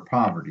remedy for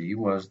poverty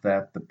was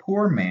that the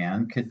poor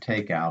man could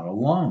take out a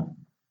loan.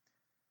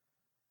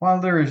 While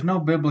there is no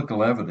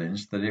biblical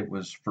evidence that it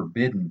was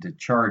forbidden to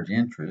charge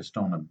interest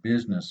on a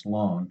business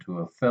loan to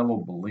a fellow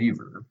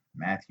believer,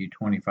 Matthew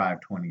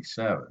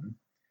 25:27,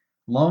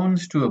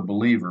 loans to a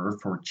believer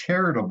for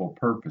charitable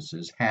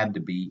purposes had to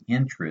be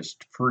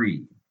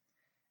interest-free,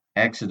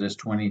 Exodus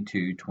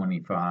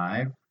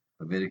 22:25,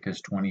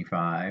 Leviticus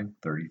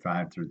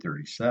 25:35 through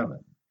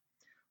 37.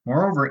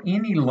 Moreover,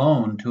 any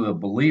loan to a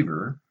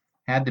believer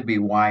had to be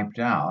wiped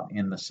out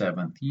in the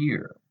 7th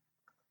year.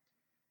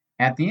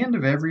 At the end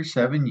of every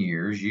 7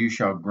 years you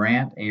shall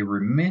grant a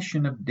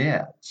remission of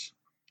debts,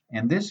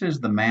 and this is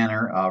the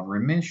manner of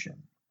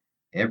remission.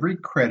 Every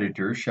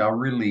creditor shall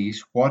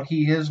release what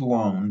he has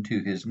loaned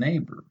to his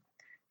neighbor.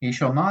 He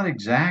shall not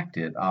exact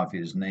it of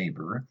his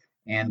neighbor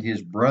and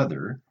his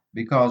brother,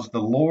 because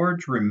the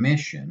Lord's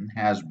remission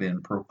has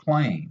been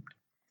proclaimed.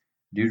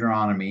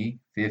 Deuteronomy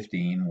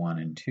 15:1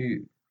 and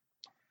 2.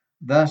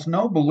 Thus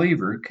no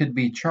believer could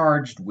be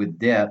charged with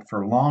debt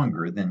for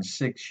longer than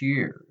 6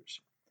 years.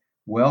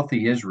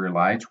 Wealthy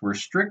Israelites were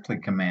strictly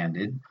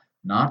commanded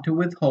not to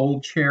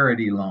withhold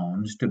charity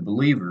loans to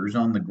believers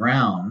on the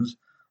grounds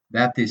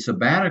that the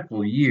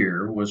sabbatical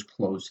year was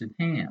close at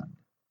hand.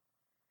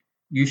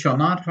 You shall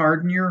not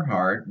harden your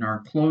heart,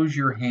 nor close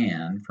your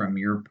hand from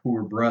your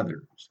poor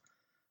brothers,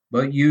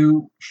 but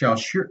you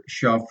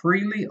shall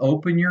freely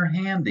open your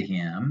hand to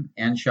him,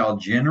 and shall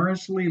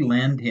generously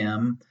lend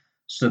him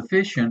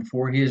sufficient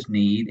for his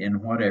need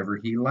in whatever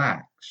he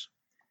lacks.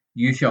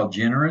 You shall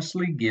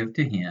generously give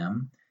to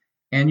him,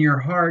 and your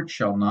heart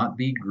shall not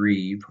be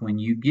grieved when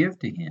you give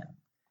to him,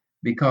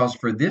 because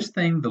for this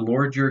thing the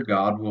Lord your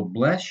God will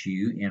bless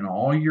you in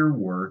all your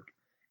work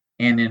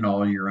and in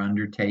all your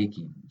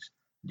undertakings.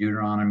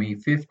 Deuteronomy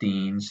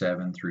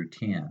 15:7 through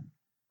 10.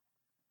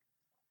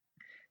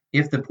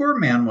 If the poor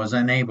man was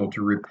unable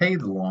to repay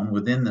the loan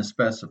within the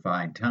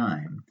specified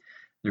time,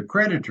 the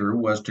creditor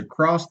was to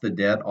cross the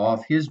debt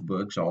off his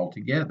books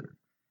altogether,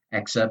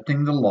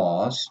 accepting the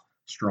loss,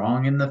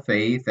 strong in the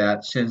faith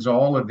that since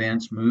all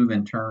events move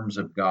in terms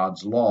of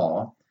God's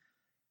law,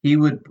 he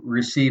would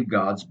receive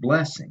God's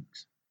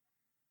blessings.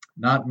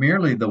 Not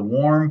merely the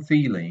warm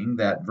feeling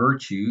that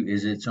virtue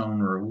is its own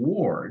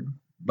reward,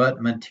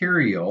 but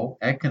material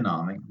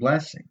economic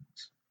blessings.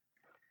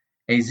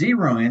 A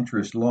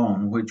zero-interest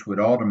loan, which would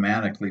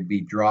automatically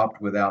be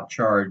dropped without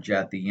charge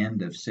at the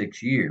end of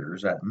 6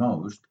 years at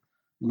most,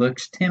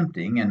 looks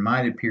tempting and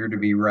might appear to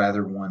be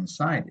rather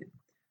one-sided,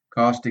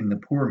 costing the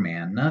poor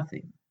man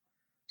nothing.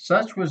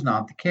 Such was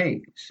not the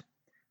case.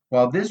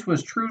 While this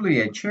was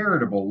truly a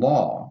charitable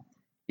law,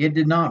 it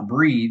did not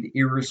breed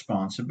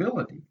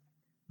irresponsibility.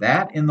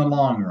 That, in the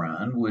long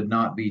run, would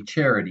not be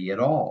charity at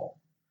all.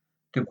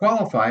 To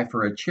qualify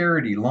for a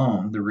charity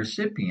loan, the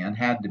recipient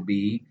had to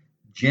be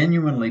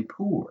genuinely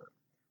poor,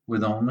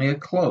 with only a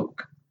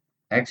cloak.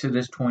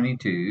 Exodus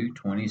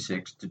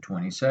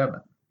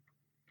 22:26-27.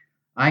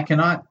 I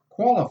cannot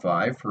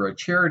qualify for a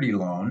charity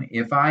loan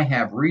if I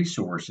have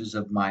resources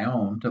of my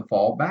own to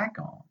fall back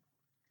on.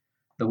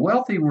 The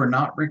wealthy were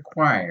not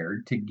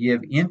required to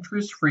give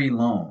interest-free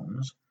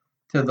loans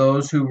to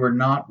those who were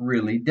not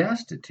really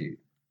destitute.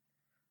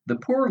 The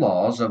poor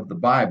laws of the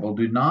Bible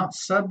do not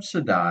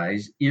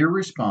subsidize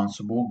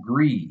irresponsible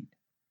greed.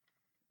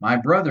 My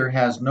brother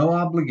has no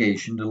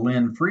obligation to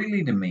lend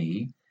freely to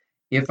me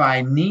if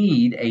I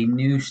need a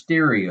new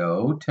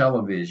stereo,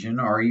 television,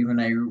 or even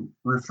a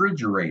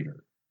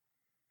refrigerator.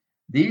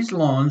 These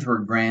loans were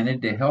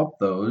granted to help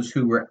those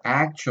who were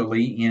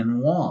actually in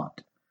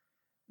want,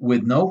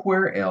 with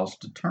nowhere else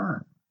to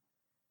turn.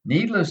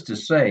 Needless to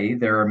say,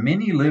 there are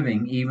many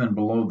living even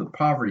below the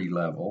poverty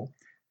level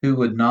who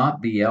would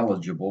not be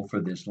eligible for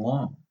this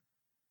loan.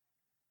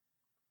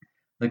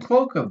 The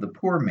cloak of the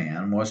poor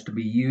man was to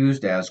be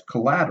used as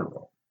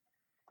collateral.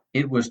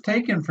 It was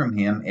taken from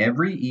him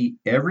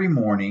every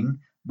morning,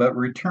 but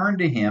returned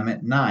to him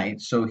at night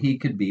so he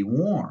could be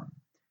warm.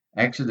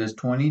 Exodus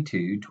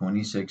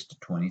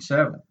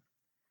 22:26-27.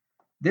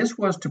 This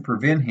was to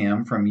prevent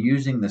him from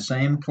using the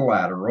same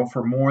collateral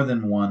for more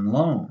than one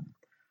loan,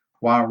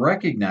 while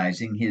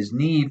recognizing his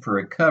need for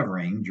a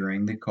covering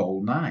during the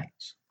cold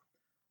nights.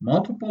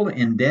 Multiple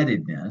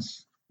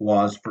indebtedness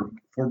was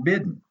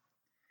forbidden.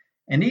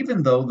 And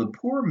even though the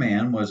poor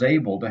man was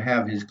able to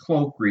have his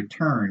cloak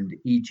returned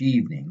each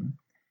evening,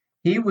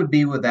 he would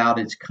be without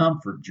its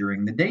comfort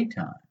during the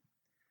daytime.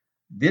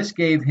 This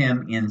gave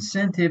him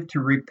incentive to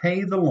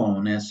repay the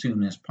loan as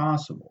soon as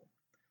possible.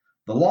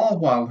 The law,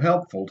 while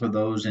helpful to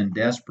those in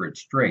desperate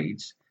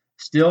straits,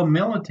 still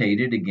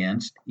militated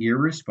against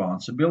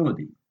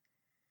irresponsibility.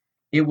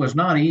 It was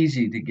not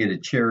easy to get a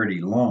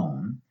charity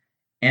loan,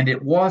 and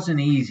it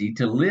wasn't easy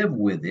to live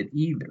with it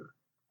either.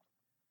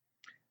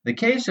 The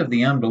case of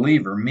the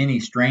unbeliever, many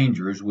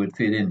strangers would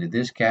fit into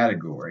this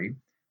category,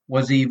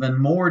 was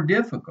even more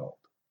difficult.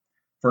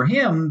 For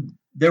him,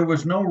 there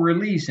was no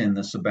release in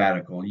the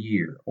sabbatical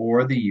year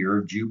or the year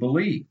of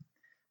Jubilee.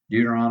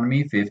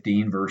 Deuteronomy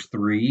 15, verse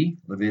 3,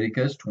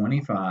 Leviticus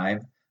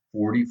 25,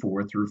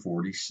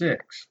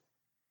 44-46.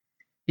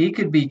 He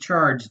could be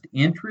charged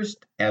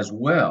interest as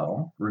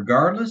well,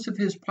 regardless of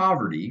his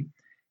poverty,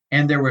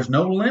 and there was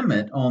no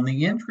limit on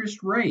the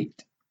interest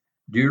rate.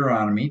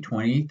 Deuteronomy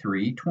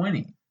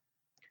 23:20.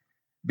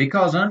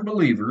 Because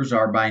unbelievers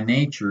are by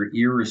nature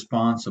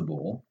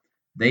irresponsible,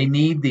 they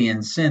need the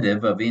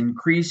incentive of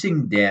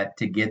increasing debt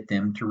to get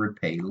them to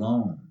repay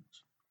loans.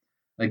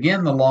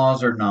 Again, the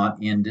laws are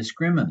not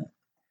indiscriminate.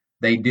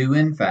 They do,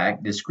 in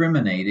fact,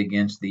 discriminate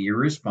against the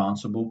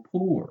irresponsible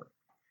poor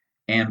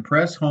and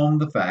press home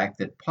the fact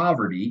that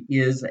poverty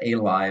is a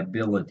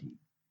liability.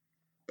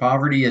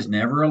 Poverty is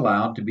never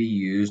allowed to be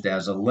used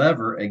as a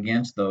lever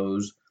against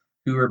those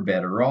who are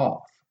better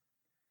off.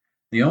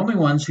 The only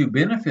ones who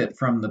benefit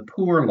from the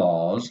poor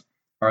laws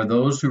are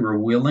those who are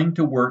willing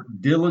to work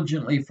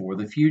diligently for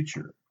the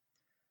future.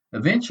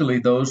 Eventually,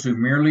 those who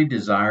merely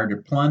desire to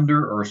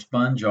plunder or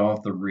sponge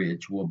off the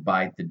rich will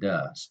bite the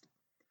dust.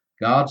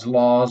 God's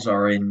laws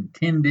are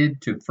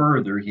intended to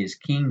further his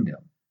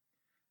kingdom.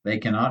 They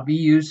cannot be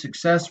used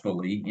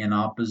successfully in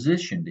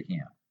opposition to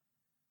him.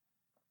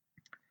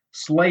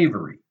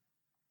 Slavery.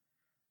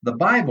 The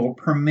Bible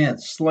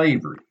permits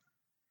slavery.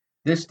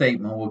 This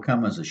statement will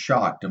come as a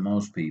shock to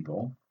most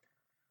people.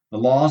 The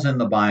laws in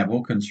the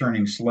Bible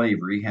concerning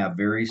slavery have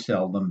very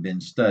seldom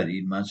been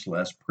studied, much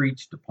less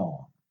preached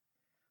upon.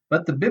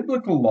 But the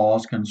biblical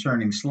laws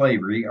concerning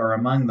slavery are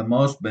among the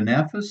most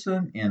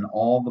beneficent in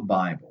all the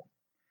Bible.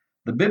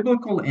 The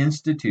biblical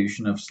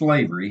institution of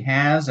slavery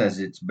has as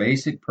its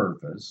basic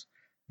purpose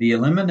the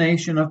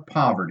elimination of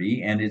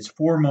poverty and its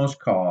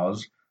foremost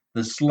cause,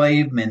 the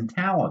slave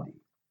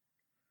mentality.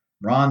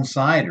 Ron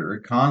Sider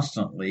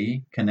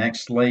constantly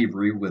connects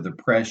slavery with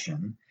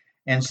oppression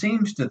and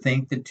seems to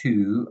think the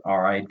two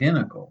are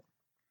identical.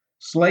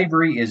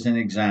 Slavery is an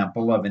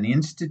example of an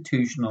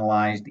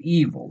institutionalized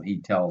evil, he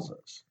tells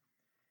us.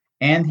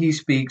 And he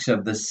speaks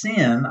of the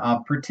sin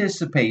of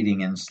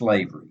participating in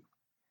slavery.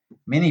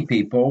 Many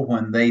people,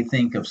 when they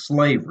think of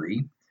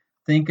slavery,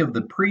 think of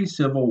the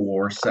pre-Civil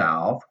War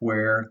South,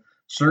 where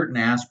certain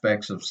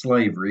aspects of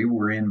slavery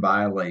were in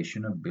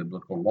violation of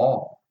biblical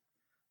law.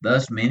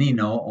 Thus, many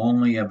know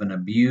only of an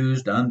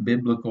abused,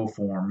 unbiblical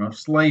form of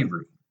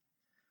slavery.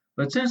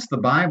 But since the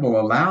Bible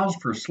allows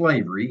for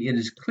slavery, it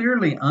is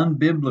clearly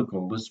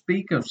unbiblical to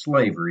speak of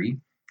slavery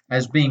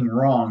as being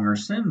wrong or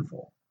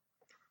sinful.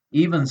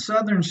 Even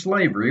Southern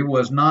slavery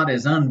was not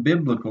as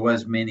unbiblical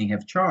as many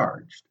have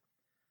charged.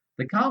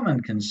 The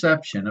common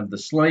conception of the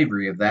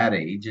slavery of that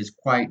age is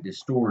quite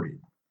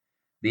distorted.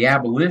 The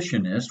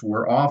abolitionists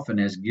were often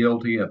as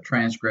guilty of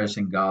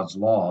transgressing God's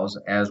laws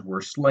as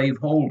were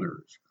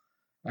slaveholders,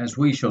 as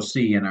we shall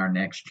see in our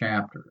next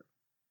chapter.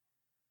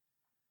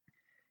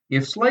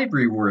 If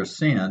slavery were a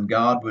sin,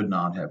 God would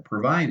not have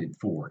provided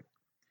for it.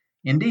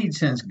 Indeed,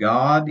 since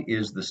God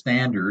is the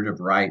standard of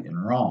right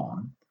and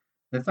wrong,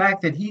 the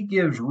fact that he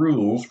gives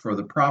rules for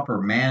the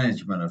proper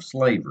management of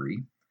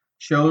slavery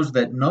shows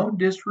to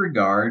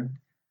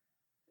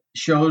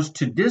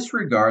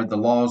disregard the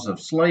laws of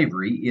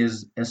slavery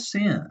is a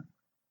sin.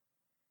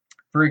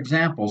 For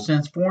example,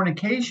 since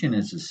fornication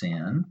is a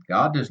sin,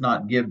 God does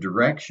not give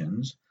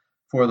directions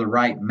for the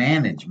right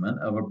management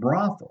of a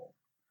brothel,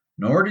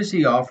 nor does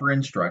he offer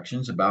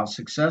instructions about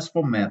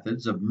successful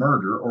methods of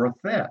murder or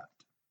theft.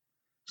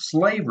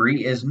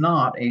 Slavery is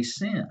not a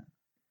sin,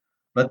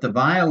 but the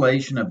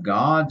violation of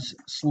God's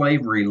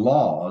slavery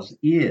laws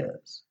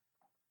is.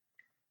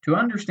 To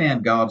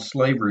understand God's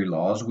slavery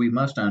laws, we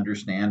must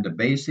understand a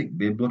basic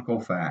biblical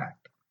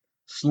fact.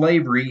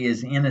 Slavery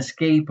is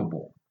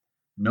inescapable.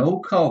 No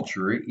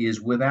culture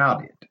is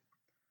without it.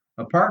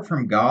 Apart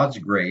from God's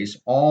grace,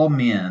 all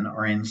men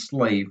are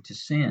enslaved to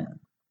sin.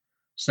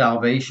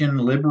 Salvation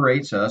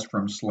liberates us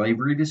from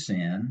slavery to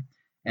sin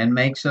and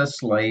makes us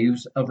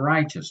slaves of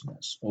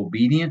righteousness,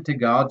 obedient to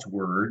God's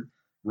word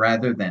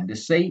rather than to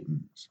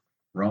Satan's.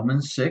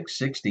 Romans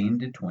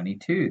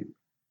 6:16-22.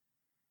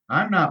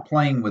 I'm not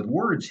playing with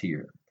words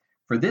here,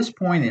 for this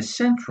point is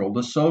central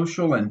to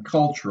social and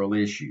cultural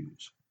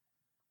issues.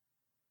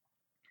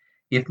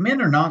 If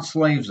men are not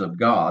slaves of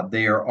God,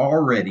 they are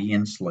already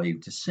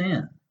enslaved to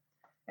sin.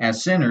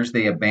 As sinners,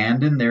 they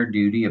abandon their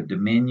duty of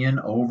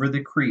dominion over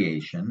the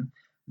creation,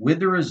 with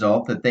the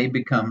result that they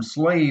become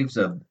slaves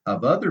of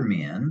other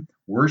men,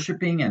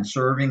 worshiping and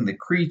serving the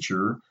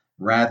creature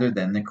rather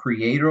than the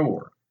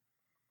Creator.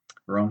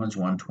 Romans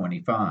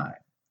 1:25.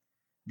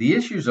 The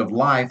issues of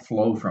life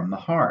flow from the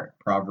heart,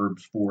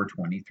 Proverbs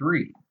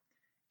 4:23.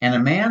 And a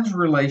man's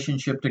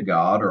relationship to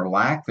God, or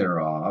lack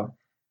thereof,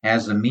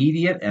 has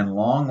immediate and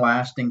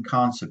long-lasting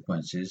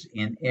consequences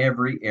in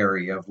every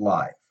area of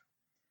life.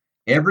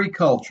 Every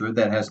culture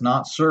that has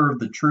not served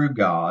the true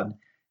God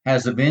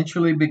has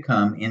eventually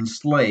become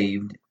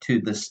enslaved to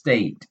the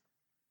state.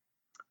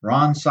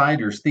 Ron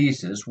Sider's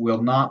thesis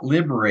will not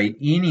liberate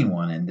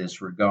anyone in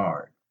this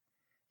regard.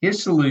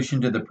 His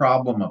solution to the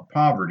problem of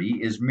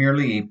poverty is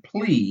merely a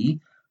plea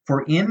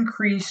for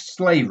increased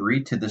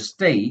slavery to the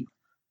state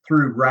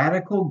through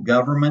radical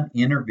government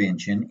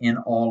intervention in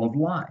all of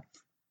life.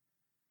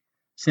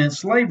 Since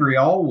slavery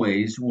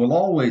will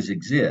always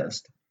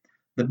exist,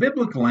 the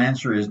biblical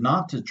answer is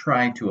not to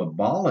try to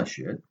abolish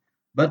it,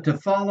 but to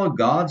follow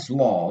God's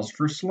laws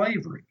for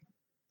slavery.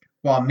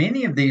 While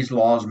many of these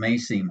laws may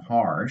seem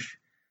harsh,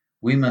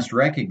 we must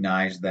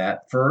recognize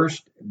that,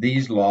 first,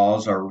 these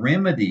laws are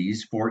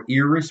remedies for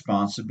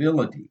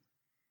irresponsibility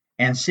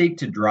and seek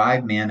to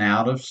drive men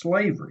out of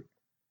slavery.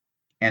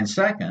 And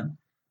second,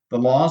 the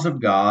laws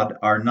of God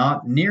are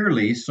not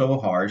nearly so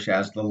harsh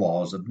as the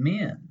laws of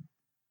men.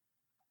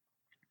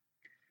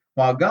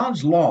 While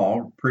God's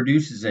law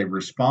produces a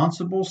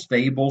responsible,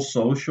 stable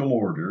social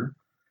order,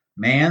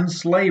 man's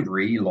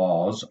slavery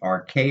laws are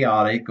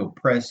chaotic,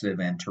 oppressive,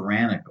 and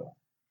tyrannical.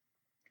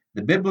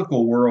 The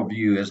biblical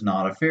worldview is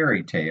not a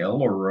fairy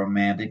tale or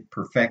romantic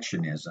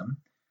perfectionism,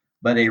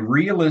 but a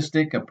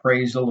realistic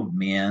appraisal of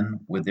men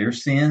with their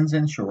sins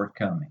and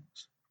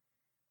shortcomings.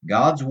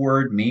 God's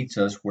word meets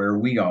us where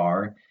we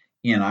are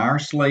in our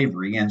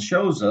slavery and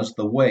shows us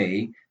the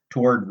way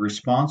toward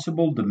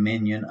responsible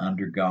dominion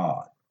under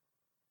God.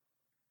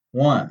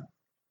 1.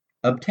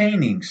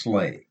 Obtaining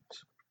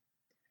slaves.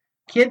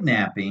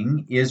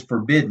 Kidnapping is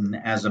forbidden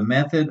as a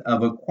method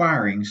of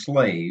acquiring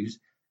slaves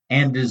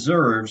and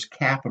deserves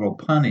capital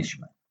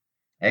punishment.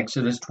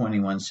 Exodus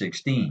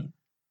 21:16.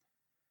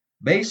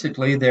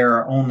 Basically, there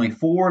are only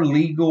 4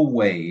 legal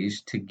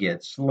ways to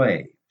get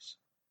slaves.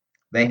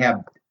 They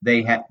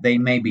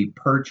may be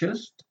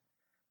purchased,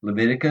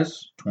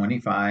 Leviticus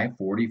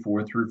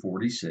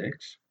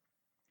 25:44-46,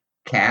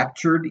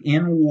 captured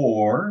in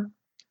war,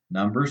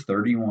 Numbers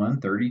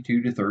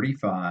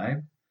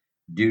 31:32-35,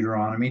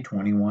 Deuteronomy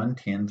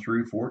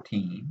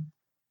 21:10-14,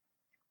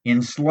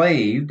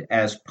 enslaved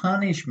as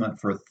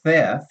punishment for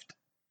theft,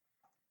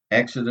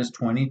 Exodus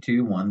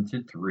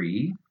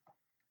 22:1-3,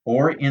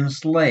 or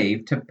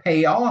enslaved to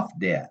pay off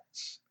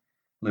debts,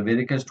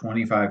 Leviticus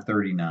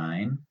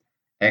 25:39,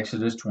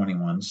 Exodus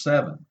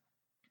 21:7.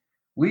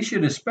 We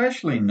should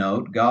especially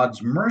note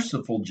God's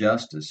merciful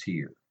justice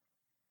here.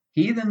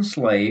 Heathen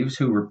slaves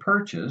who were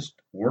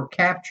purchased or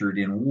captured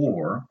in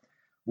war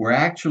were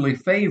actually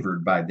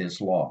favored by this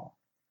law,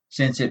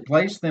 since it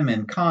placed them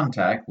in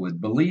contact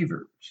with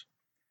believers.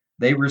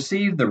 They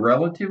received the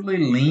relatively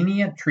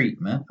lenient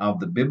treatment of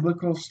the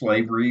biblical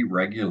slavery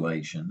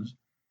regulations,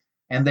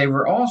 and they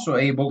were also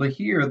able to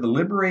hear the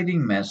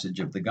liberating message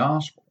of the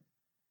gospel.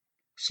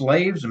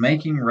 Slaves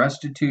making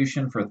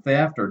restitution for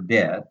theft or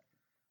debt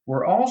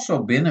were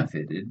also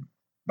benefited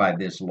by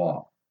this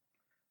law.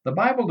 The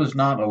Bible does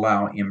not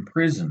allow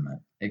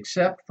imprisonment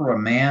except for a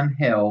man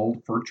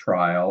held for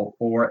trial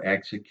or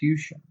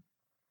execution.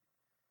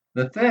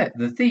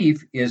 The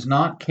thief is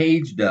not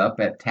caged up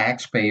at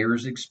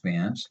taxpayers'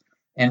 expense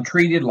and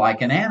treated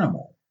like an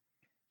animal.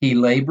 He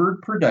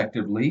labored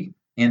productively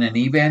in an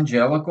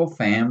evangelical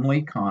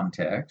family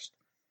context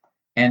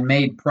and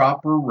made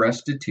proper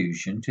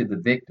restitution to the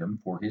victim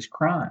for his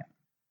crime.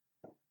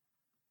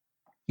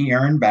 He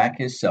earned back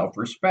his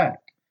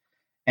self-respect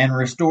and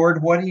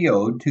restored what he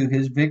owed to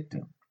his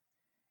victim.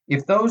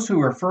 If those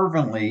who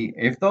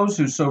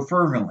so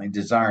fervently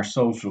desire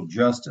social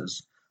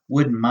justice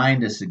wouldn't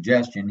mind a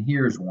suggestion,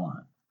 here's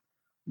one.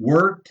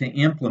 Work to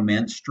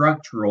implement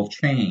structural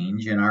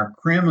change in our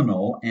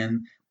criminal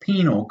and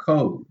penal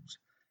codes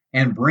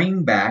and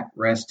bring back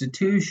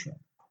restitution.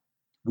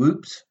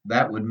 Whoops,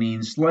 that would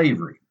mean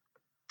slavery.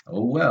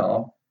 Oh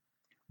well,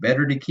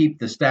 better to keep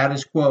the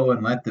status quo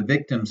and let the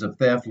victims of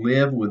theft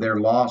live with their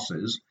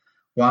losses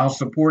while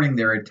supporting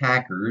their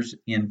attackers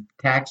in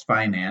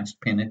tax-financed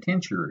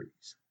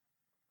penitentiaries.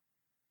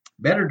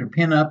 Better to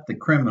pin up the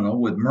criminal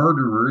with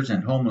murderers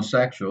and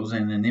homosexuals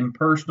in an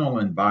impersonal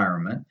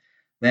environment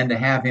than to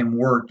have him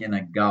work in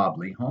a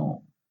godly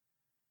home.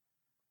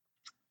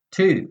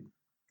 2.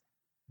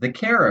 The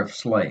care of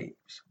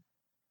slaves.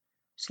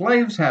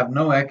 Slaves have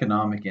no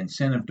economic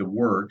incentive to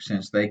work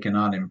since they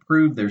cannot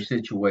improve their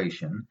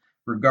situation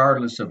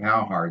regardless of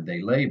how hard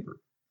they labor.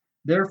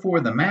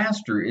 Therefore, the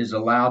master is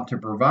allowed to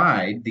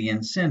provide the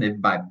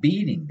incentive by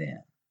beating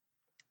them.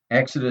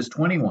 Exodus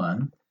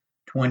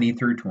 21:20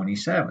 through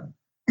 27.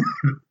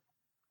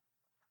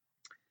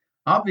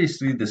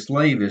 Obviously, the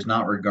slave is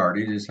not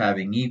regarded as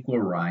having equal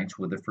rights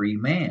with a free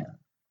man.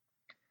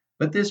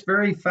 But this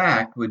very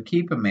fact would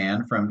keep a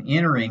man from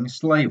entering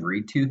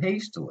slavery too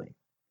hastily.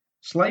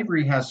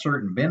 Slavery has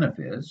certain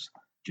benefits,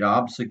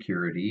 job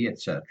security,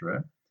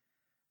 etc.,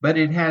 but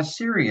it has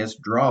serious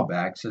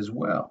drawbacks as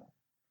well.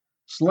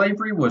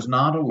 Slavery was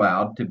not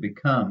allowed to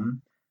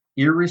become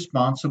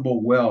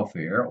irresponsible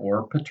welfare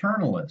or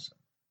paternalism.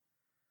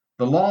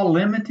 The law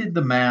limited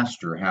the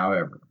master,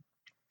 however.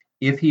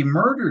 If he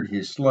murdered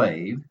his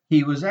slave,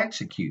 he was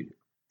executed.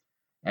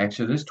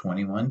 Exodus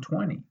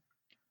 21:20.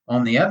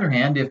 On the other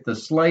hand, if the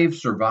slave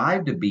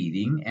survived a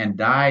beating and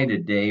died a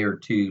day or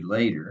two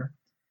later,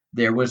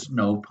 there was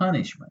no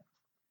punishment.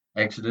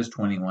 Exodus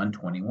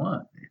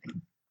 21:21.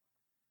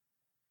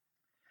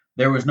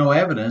 There was no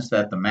evidence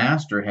that the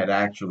master had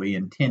actually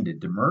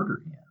intended to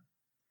murder him.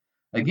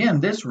 Again,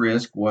 this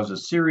risk was a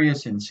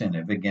serious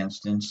incentive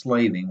against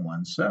enslaving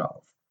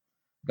oneself.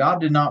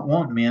 God did not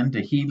want men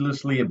to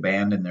heedlessly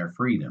abandon their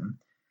freedom,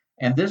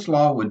 and this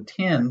law would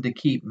tend to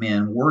keep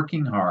men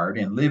working hard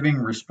and living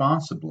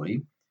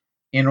responsibly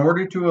in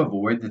order to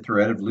avoid the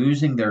threat of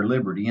losing their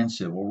liberty and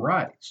civil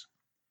rights.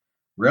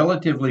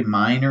 Relatively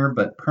minor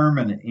but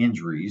permanent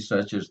injuries,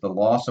 such as the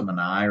loss of an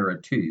eye or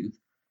a tooth,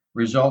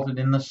 resulted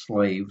in the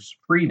slave's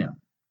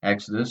freedom.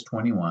 Exodus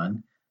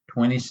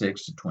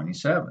 21:26 to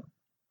 27.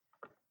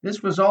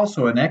 This was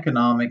also an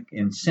economic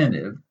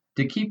incentive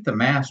to keep the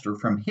master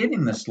from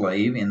hitting the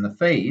slave in the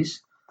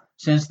face,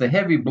 since the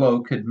heavy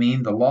blow could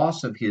mean the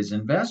loss of his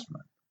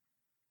investment.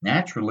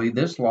 Naturally,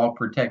 this law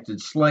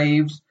protected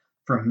slaves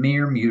from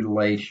mere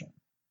mutilation.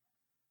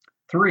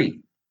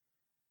 3.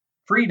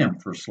 Freedom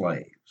for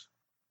slaves.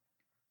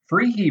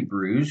 Free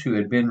Hebrews who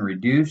had been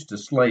reduced to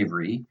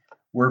slavery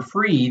were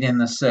freed in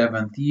the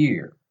 7th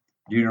year,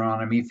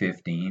 Deuteronomy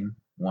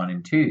 15:1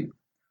 and 2,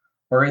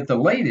 or at the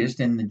latest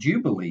in the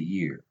Jubilee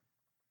year,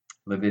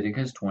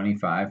 Leviticus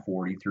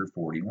 25:40 through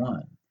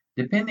 41,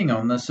 depending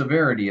on the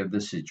severity of the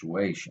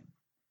situation.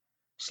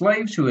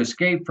 Slaves who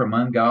escaped from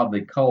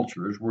ungodly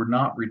cultures were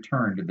not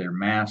returned to their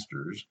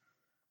masters,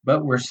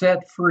 but were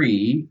set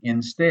free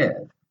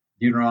instead,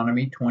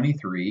 Deuteronomy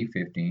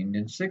 23:15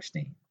 and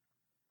 16.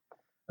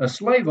 A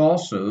slave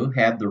also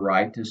had the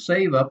right to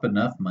save up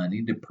enough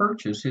money to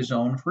purchase his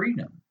own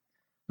freedom,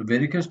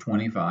 Leviticus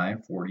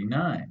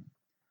 25:49,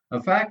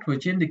 a fact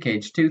which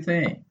indicates two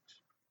things.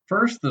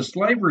 First, the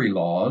slavery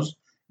laws,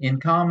 in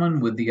common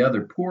with the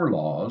other poor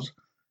laws,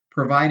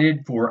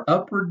 provided for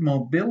upward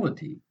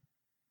mobility.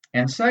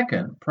 And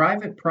second,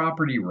 private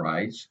property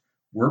rights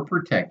were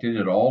protected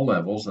at all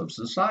levels of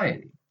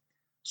society,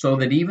 so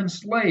that even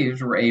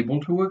slaves were able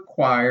to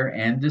acquire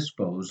and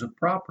dispose of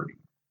property.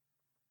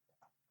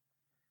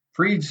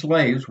 Freed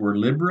slaves were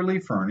liberally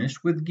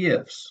furnished with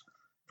gifts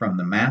from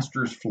the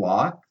master's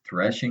flock,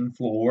 threshing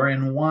floor,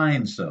 and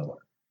wine cellar,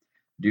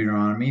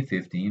 Deuteronomy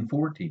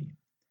 15:14.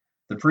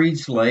 The freed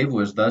slave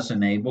was thus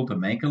enabled to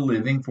make a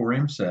living for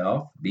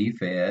himself, be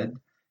fed,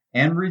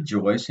 and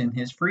rejoice in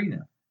his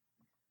freedom.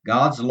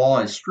 God's law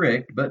is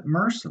strict but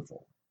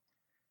merciful.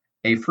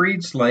 A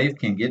freed slave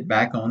can get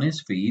back on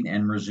his feet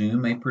and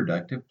resume a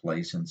productive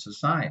place in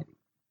society.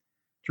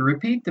 To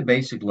repeat the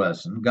basic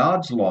lesson,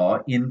 God's law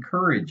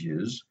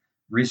encourages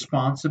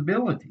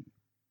responsibility.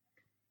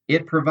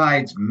 It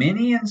provides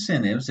many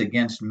incentives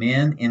against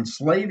men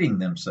enslaving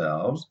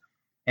themselves,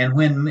 and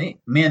when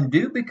men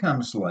do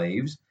become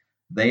slaves,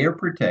 they are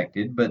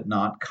protected but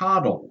not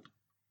coddled.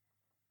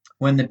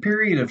 When the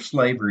period of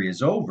slavery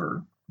is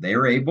over, they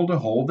are able to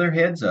hold their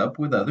heads up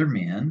with other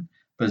men,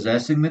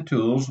 possessing the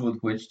tools with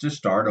which to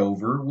start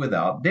over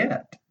without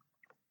debt.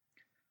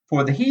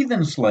 For the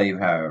heathen slave,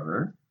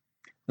 however,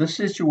 the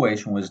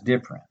situation was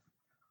different.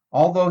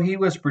 Although he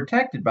was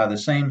protected by the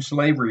same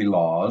slavery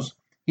laws,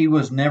 he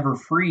was never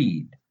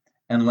freed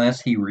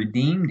unless he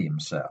redeemed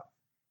himself,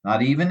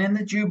 not even in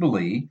the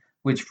Jubilee,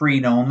 which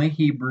freed only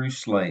Hebrew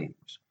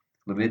slaves.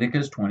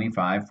 Leviticus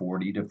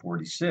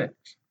 25:40-46.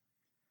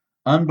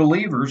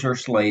 Unbelievers are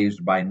slaves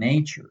by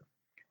nature,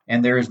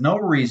 and there is no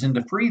reason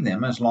to free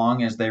them as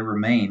long as they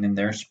remain in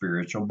their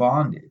spiritual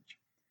bondage.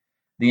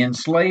 The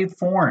enslaved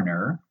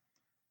foreigner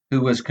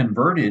who was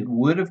converted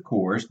would, of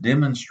course,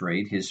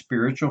 demonstrate his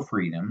spiritual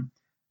freedom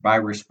by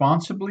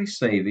responsibly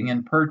saving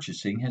and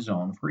purchasing his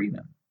own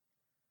freedom.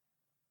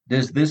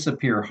 Does this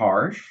appear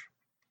harsh?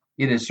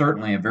 It is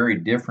certainly a very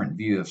different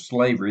view of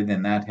slavery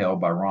than that held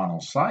by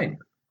Ronald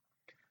Sider.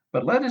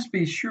 But let us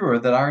be sure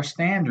that our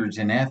standards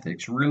in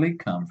ethics really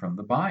come from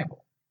the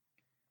Bible.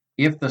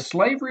 If the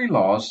slavery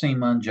laws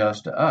seem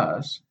unjust to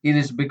us, it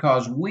is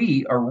because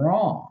we are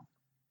wrong.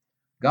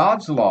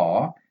 God's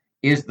law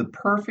is the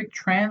perfect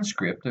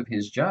transcript of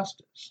his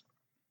justice.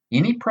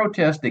 Any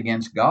protest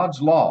against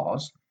God's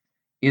laws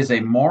is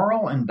a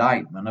moral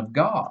indictment of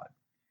God,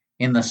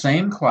 in the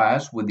same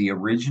class with the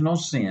original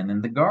sin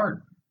in the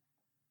garden.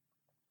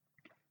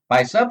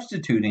 By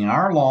substituting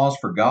our laws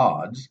for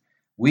God's,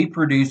 we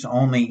produce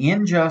only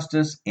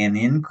injustice and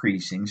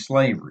increasing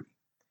slavery.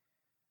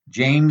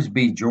 James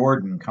B.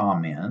 Jordan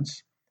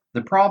comments,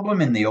 "The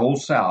problem in the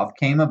Old South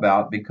came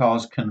about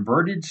because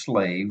converted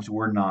slaves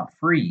were not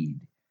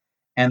freed,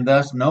 and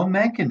thus no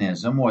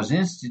mechanism was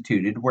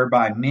instituted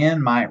whereby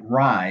men might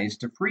rise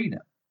to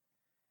freedom.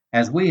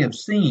 As we have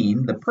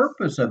seen, the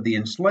purpose of the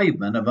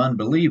enslavement of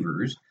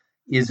unbelievers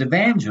is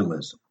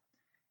evangelism,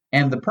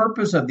 and the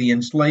purpose of the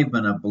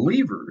enslavement of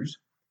believers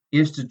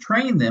is to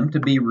train them to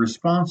be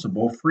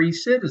responsible free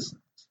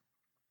citizens.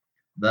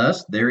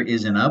 Thus, there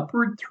is an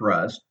upward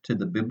thrust to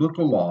the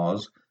biblical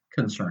laws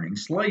concerning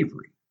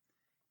slavery.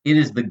 It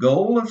is the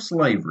goal of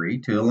slavery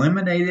to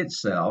eliminate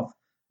itself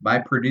by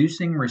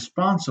producing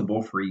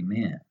responsible free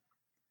men.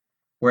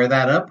 Where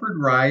that upward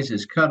rise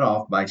is cut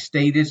off by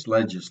statist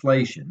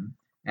legislation,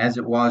 as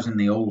it was in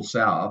the Old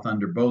South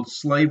under both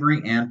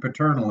slavery and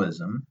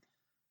paternalism,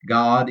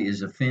 God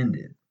is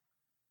offended."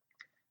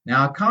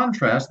 Now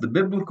contrast the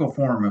biblical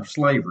form of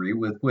slavery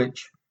with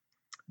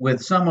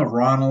some of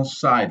Ronald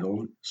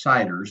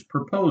Sider's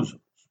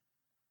proposals.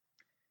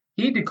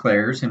 He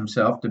declares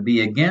himself to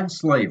be against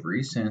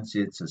slavery since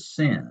it's a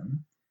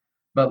sin,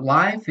 but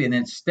life in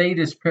its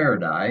statist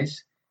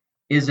paradise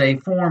is a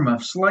form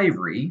of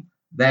slavery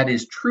that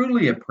is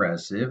truly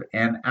oppressive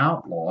and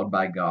outlawed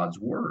by God's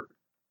word.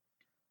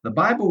 The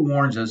Bible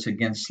warns us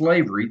against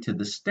slavery to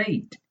the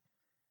state,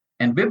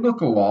 and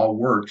biblical law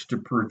works to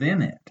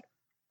prevent it.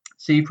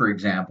 See, for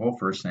example,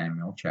 1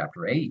 Samuel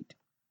chapter 8.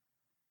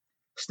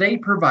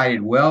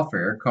 State-provided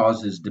welfare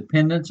causes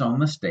dependence on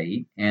the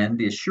state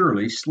and is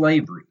surely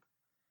slavery.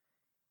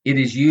 It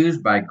is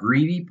used by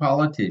greedy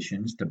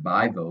politicians to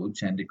buy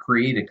votes and to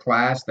create a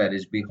class that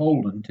is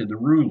beholden to the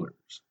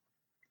rulers.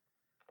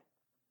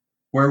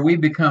 Where we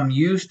become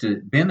used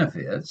to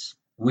benefits,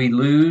 we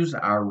lose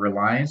our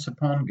reliance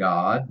upon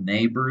God,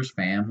 neighbors,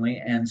 family,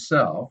 and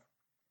self,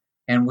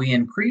 and we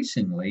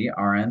increasingly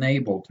are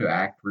unable to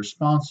act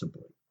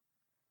responsibly.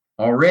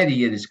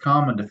 Already it is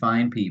common to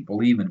find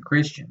people, even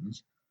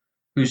Christians,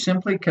 who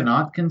simply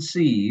cannot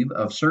conceive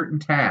of certain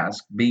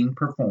tasks being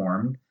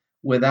performed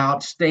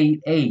without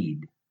state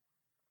aid.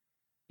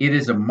 It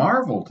is a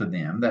marvel to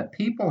them that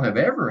people have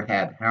ever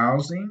had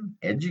housing,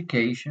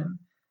 education,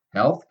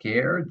 health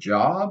care,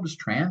 jobs,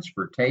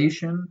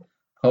 transportation,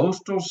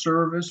 postal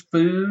service,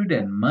 food,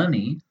 and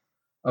money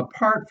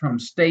apart from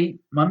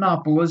state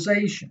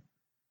monopolization.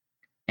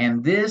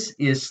 And this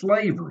is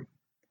slavery.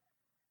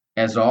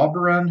 As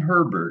Auberon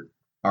Herbert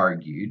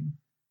argued,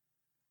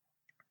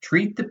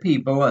 treat the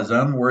people as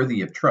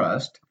unworthy of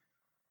trust,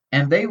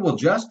 and they will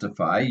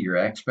justify your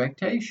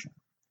expectation.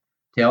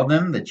 Tell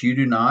them that you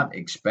do not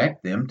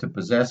expect them to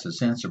possess a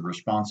sense of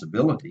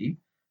responsibility,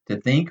 to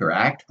think or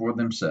act for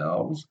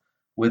themselves,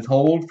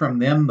 withhold from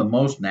them the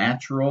most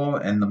natural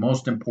and the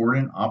most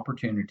important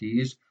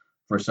opportunities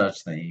for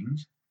such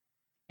things,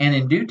 and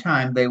in due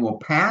time they will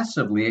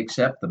passively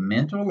accept the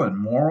mental and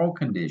moral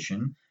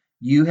condition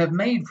you have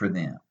made for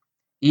them.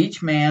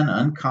 Each man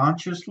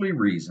unconsciously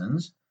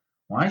reasons,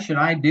 "Why should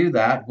I do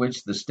that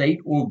which the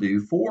state will do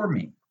for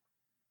me?"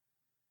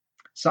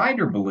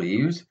 Sider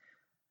believes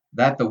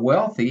that the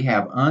wealthy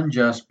have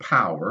unjust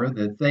power,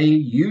 that they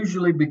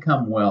usually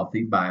become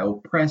wealthy by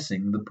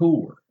oppressing the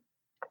poor.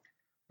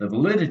 The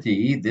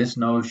validity of this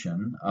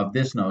notion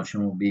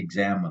will be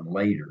examined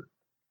later.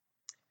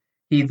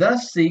 He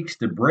thus seeks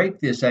to break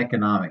this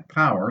economic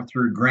power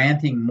through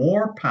granting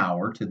more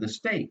power to the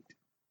state.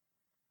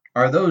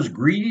 Are those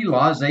greedy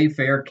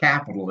laissez-faire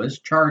capitalists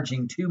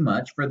charging too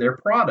much for their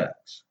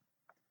products?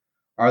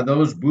 Are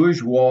those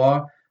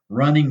bourgeois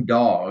running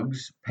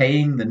dogs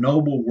paying the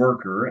noble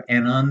worker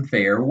an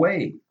unfair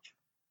wage?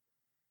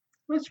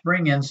 Let's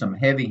bring in some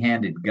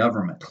heavy-handed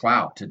government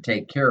clout to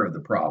take care of the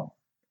problem.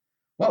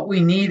 What we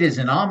need is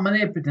an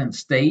omnipotent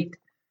state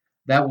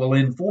that will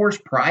enforce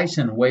price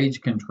and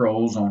wage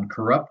controls on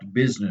corrupt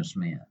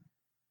businessmen.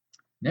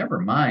 Never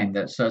mind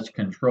that such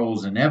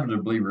controls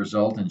inevitably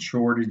result in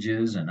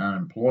shortages and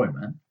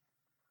unemployment.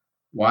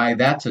 Why,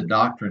 that's a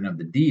doctrine of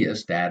the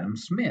deist Adam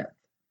Smith.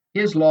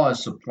 His law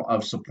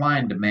of supply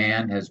and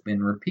demand has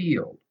been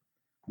repealed.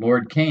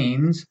 Lord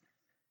Keynes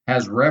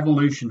has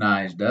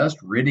revolutionized us,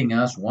 ridding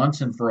us once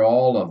and for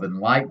all of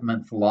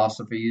Enlightenment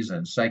philosophies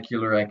and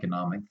secular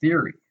economic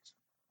theories.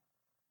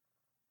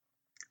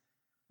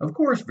 Of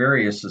course,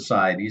 various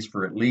societies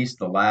for at least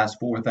the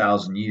last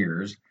 4,000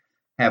 years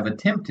have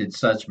attempted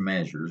such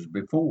measures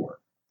before.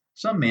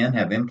 Some men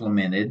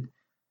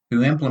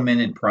who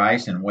implemented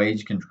price and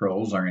wage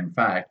controls are in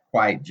fact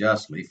quite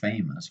justly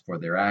famous for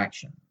their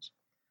actions.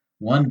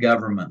 One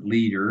government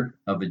leader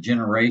of a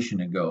generation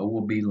ago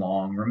will be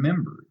long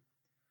remembered.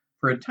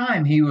 For a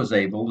time, he was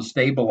able to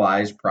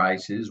stabilize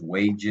prices,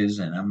 wages,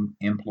 and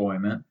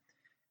employment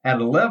at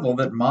a level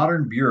that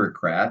modern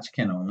bureaucrats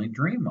can only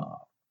dream of.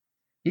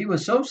 He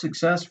was so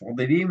successful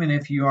that even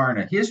if you aren't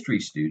a history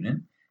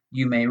student,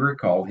 you may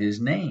recall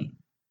his name,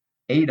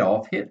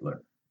 Adolf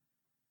Hitler.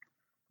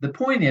 The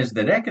point is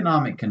that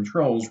economic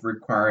controls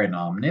require an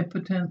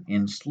omnipotent,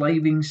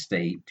 enslaving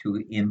state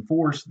to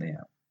enforce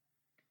them.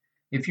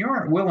 If you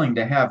aren't willing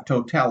to have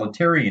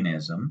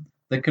totalitarianism,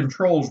 the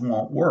controls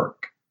won't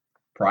work.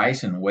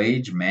 Price and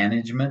wage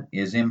management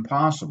is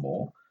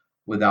impossible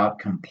without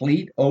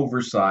complete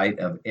oversight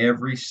of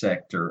every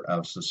sector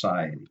of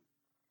society.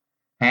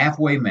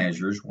 Halfway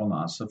measures will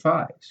not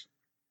suffice.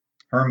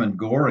 Hermann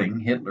Göring,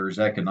 Hitler's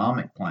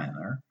economic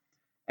planner,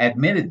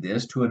 admitted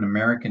this to an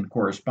American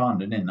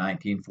correspondent in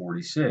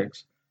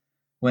 1946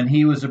 when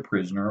he was a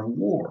prisoner of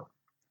war.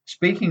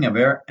 Speaking of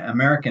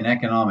American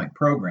economic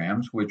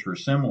programs, which were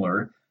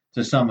similar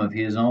to some of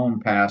his own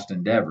past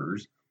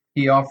endeavors,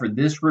 he offered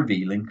this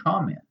revealing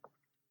comment.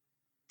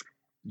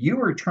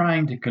 You are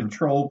trying to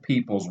control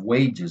people's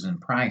wages and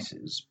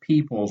prices,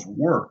 people's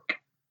work.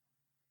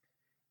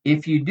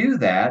 If you do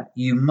that,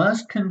 you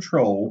must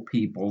control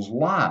people's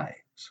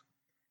lives,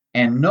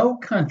 and no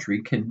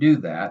country can do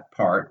that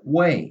part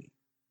way.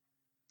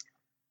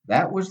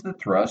 That was the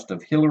thrust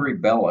of Hilary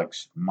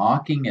Belloc's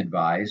mocking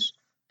advice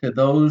to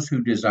those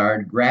who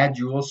desired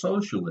gradual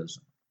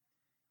socialism.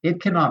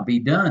 It cannot be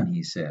done,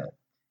 he said.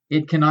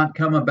 It cannot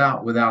come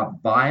about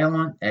without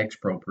violent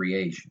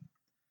expropriation.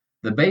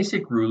 The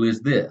basic rule is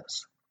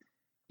this: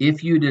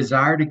 if you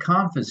desire to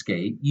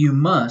confiscate, you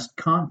must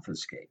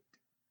confiscate.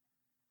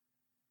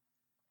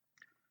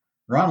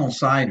 Ronald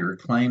Sider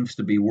claims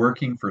to be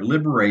working for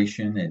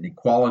liberation and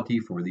equality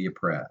for the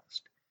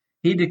oppressed.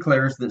 He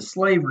declares that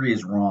slavery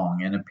is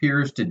wrong and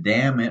appears to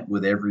damn it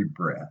with every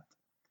breath.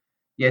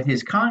 Yet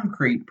his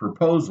concrete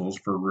proposals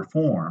for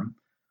reform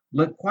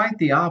look quite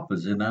the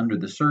opposite under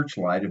the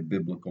searchlight of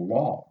biblical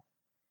law.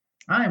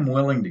 I am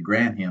willing to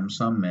grant him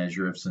some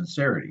measure of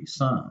sincerity,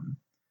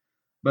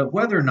 but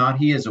whether or not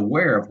he is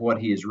aware of what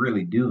he is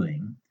really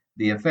doing,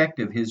 the effect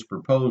of his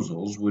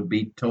proposals would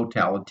be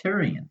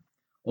totalitarian.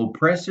 A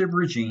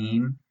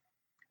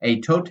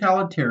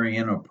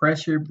totalitarian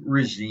oppressive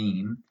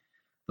regime,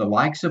 the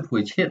likes of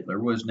which Hitler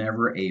was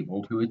never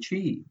able to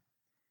achieve.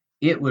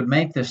 It would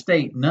make the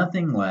state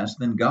nothing less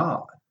than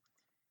God.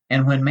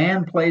 And when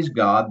man plays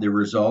God, the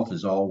result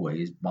is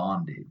always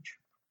bondage.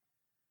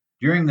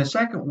 During the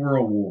Second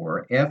World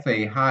War,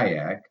 F.A.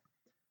 Hayek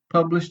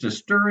published a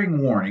stirring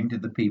warning to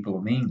the people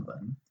of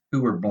England,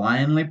 who were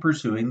blindly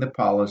pursuing the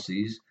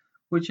policies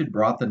which had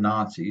brought the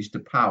Nazis to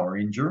power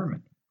in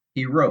Germany.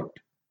 He wrote,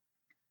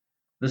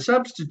 "The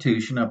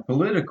substitution of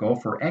political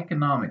for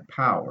economic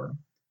power,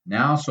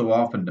 now so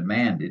often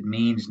demanded,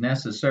 means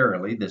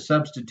necessarily the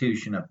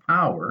substitution of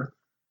power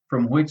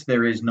from which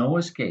there is no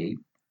escape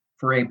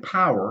for a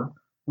power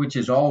which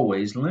is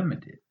always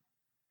limited.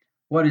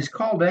 What is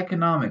called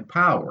economic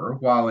power,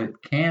 while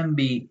it can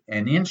be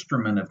an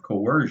instrument of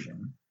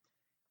coercion,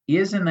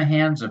 is in the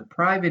hands of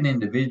private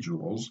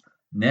individuals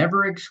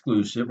never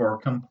exclusive or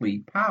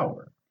complete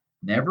power,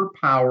 never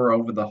power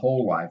over the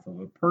whole life of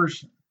a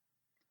person.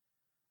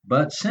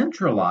 But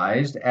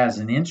centralized as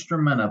an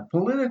instrument of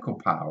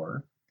political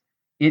power,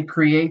 it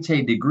creates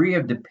a degree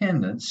of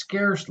dependence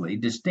scarcely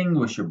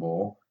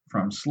distinguishable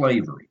from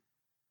slavery."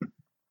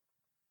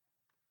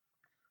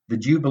 The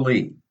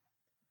Jubilee.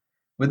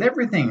 With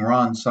everything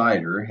Ron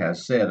Sider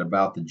has said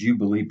about the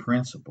Jubilee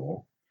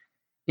principle,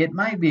 it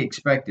might be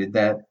expected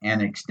that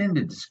an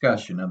extended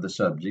discussion of the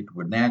subject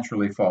would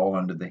naturally fall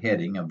under the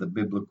heading of the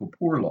biblical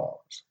poor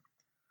laws.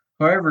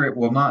 However, it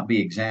will not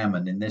be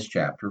examined in this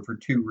chapter for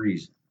two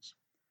reasons.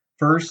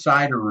 First,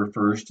 Sider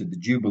refers to the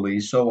Jubilee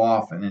so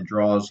often and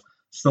draws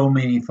so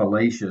many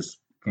fallacious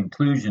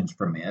conclusions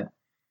from it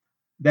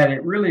that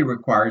it really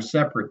requires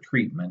separate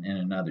treatment in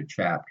another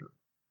chapter.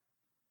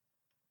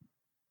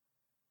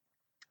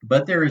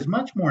 But there is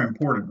much more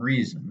important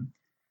reason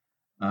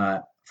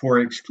for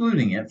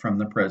excluding it from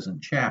the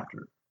present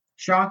chapter.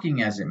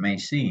 Shocking as it may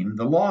seem,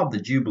 the law of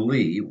the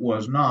Jubilee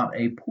was not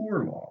a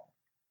poor law.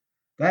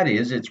 That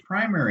is, its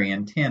primary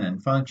intent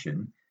and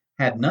function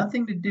had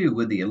nothing to do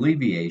with the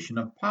alleviation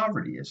of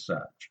poverty as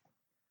such.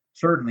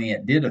 Certainly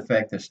it did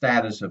affect the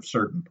status of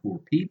certain poor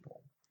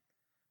people,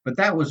 but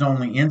that was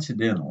only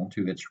incidental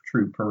to its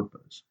true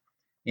purpose.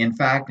 In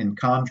fact, in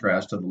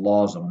contrast to the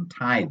laws on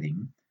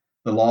tithing,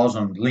 the laws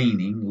on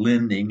gleaning,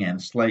 lending,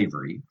 and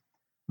slavery,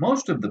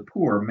 most of the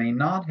poor may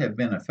not have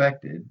been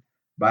affected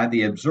by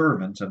the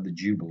observance of the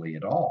Jubilee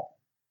at all.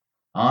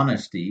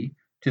 Honesty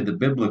to the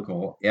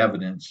biblical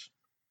evidence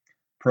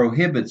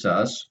prohibits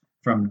us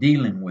from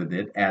dealing with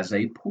it as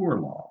a poor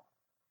law.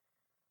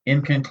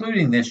 In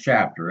concluding this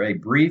chapter, a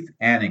brief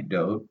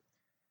anecdote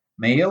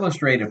may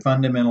illustrate a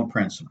fundamental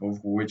principle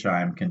for which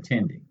I am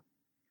contending.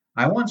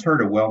 I once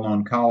heard a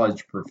well-known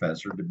college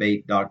professor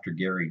debate Dr.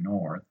 Gary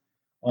North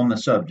on the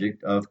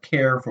subject of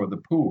care for the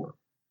poor.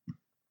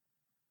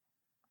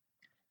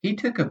 He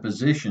took a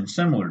position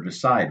similar to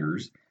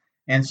Siders,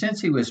 and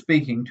since he was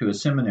speaking to a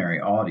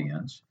seminary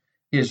audience,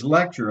 his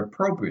lecture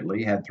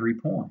appropriately had 3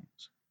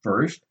 points.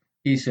 First,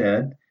 he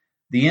said,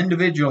 the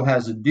individual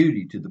has a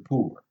duty to the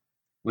poor.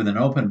 With an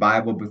open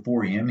Bible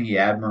before him, he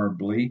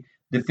admirably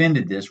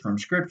defended this from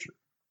Scripture.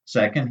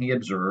 Second, he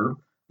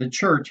observed, the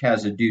church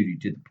has a duty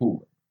to the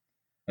poor.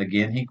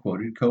 Again, he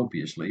quoted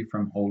copiously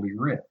from Holy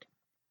Writ.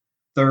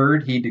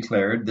 Third, he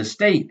declared, the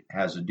state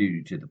has a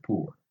duty to the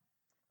poor.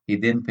 He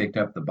then picked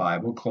up the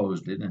Bible,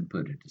 closed it, and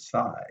put it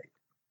aside.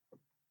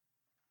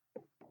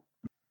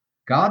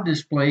 God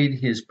displayed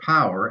his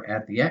power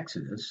at the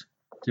Exodus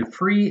to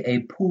free a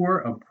poor,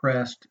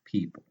 oppressed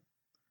people.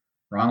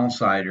 Ronald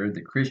Sider,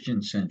 The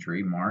Christian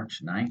Century,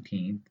 March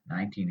 19,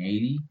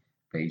 1980,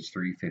 page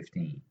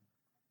 315.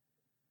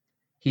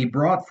 He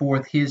brought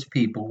forth his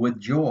people with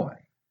joy,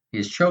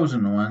 his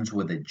chosen ones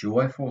with a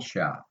joyful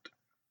shout.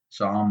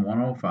 Psalm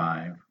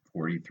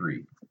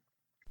 105:43.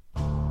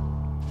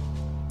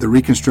 The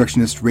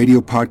Reconstructionist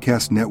Radio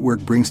Podcast Network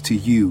brings to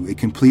you a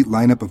complete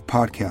lineup of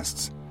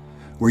podcasts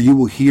where you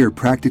will hear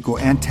practical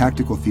and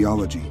tactical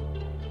theology.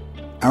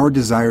 Our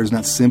desire is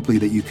not simply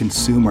that you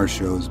consume our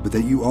shows, but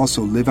that you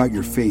also live out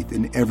your faith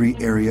in every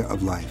area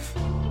of life.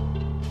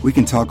 We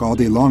can talk all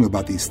day long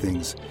about these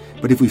things,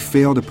 but if we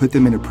fail to put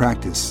them into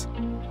practice,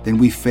 then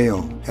we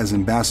fail as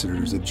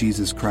ambassadors of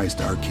Jesus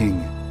Christ, our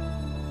King.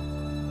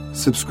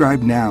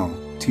 Subscribe now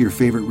to your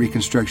favorite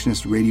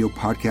Reconstructionist Radio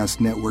Podcast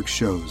Network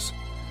shows,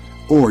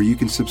 or you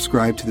can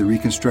subscribe to the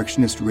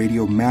Reconstructionist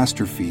Radio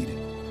Master Feed,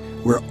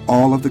 where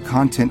all of the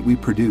content we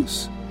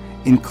produce,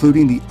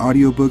 including the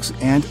audiobooks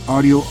and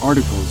audio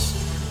articles,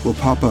 will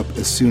pop up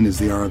as soon as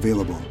they are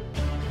available.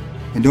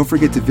 And don't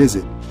forget to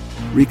visit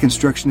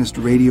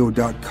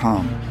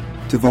ReconstructionistRadio.com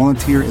to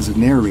volunteer as a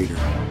narrator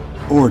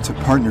or to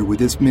partner with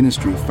this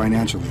ministry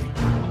financially.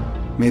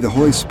 May the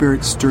Holy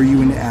Spirit stir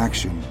you into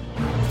action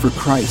for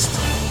Christ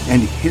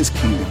and His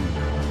kingdom.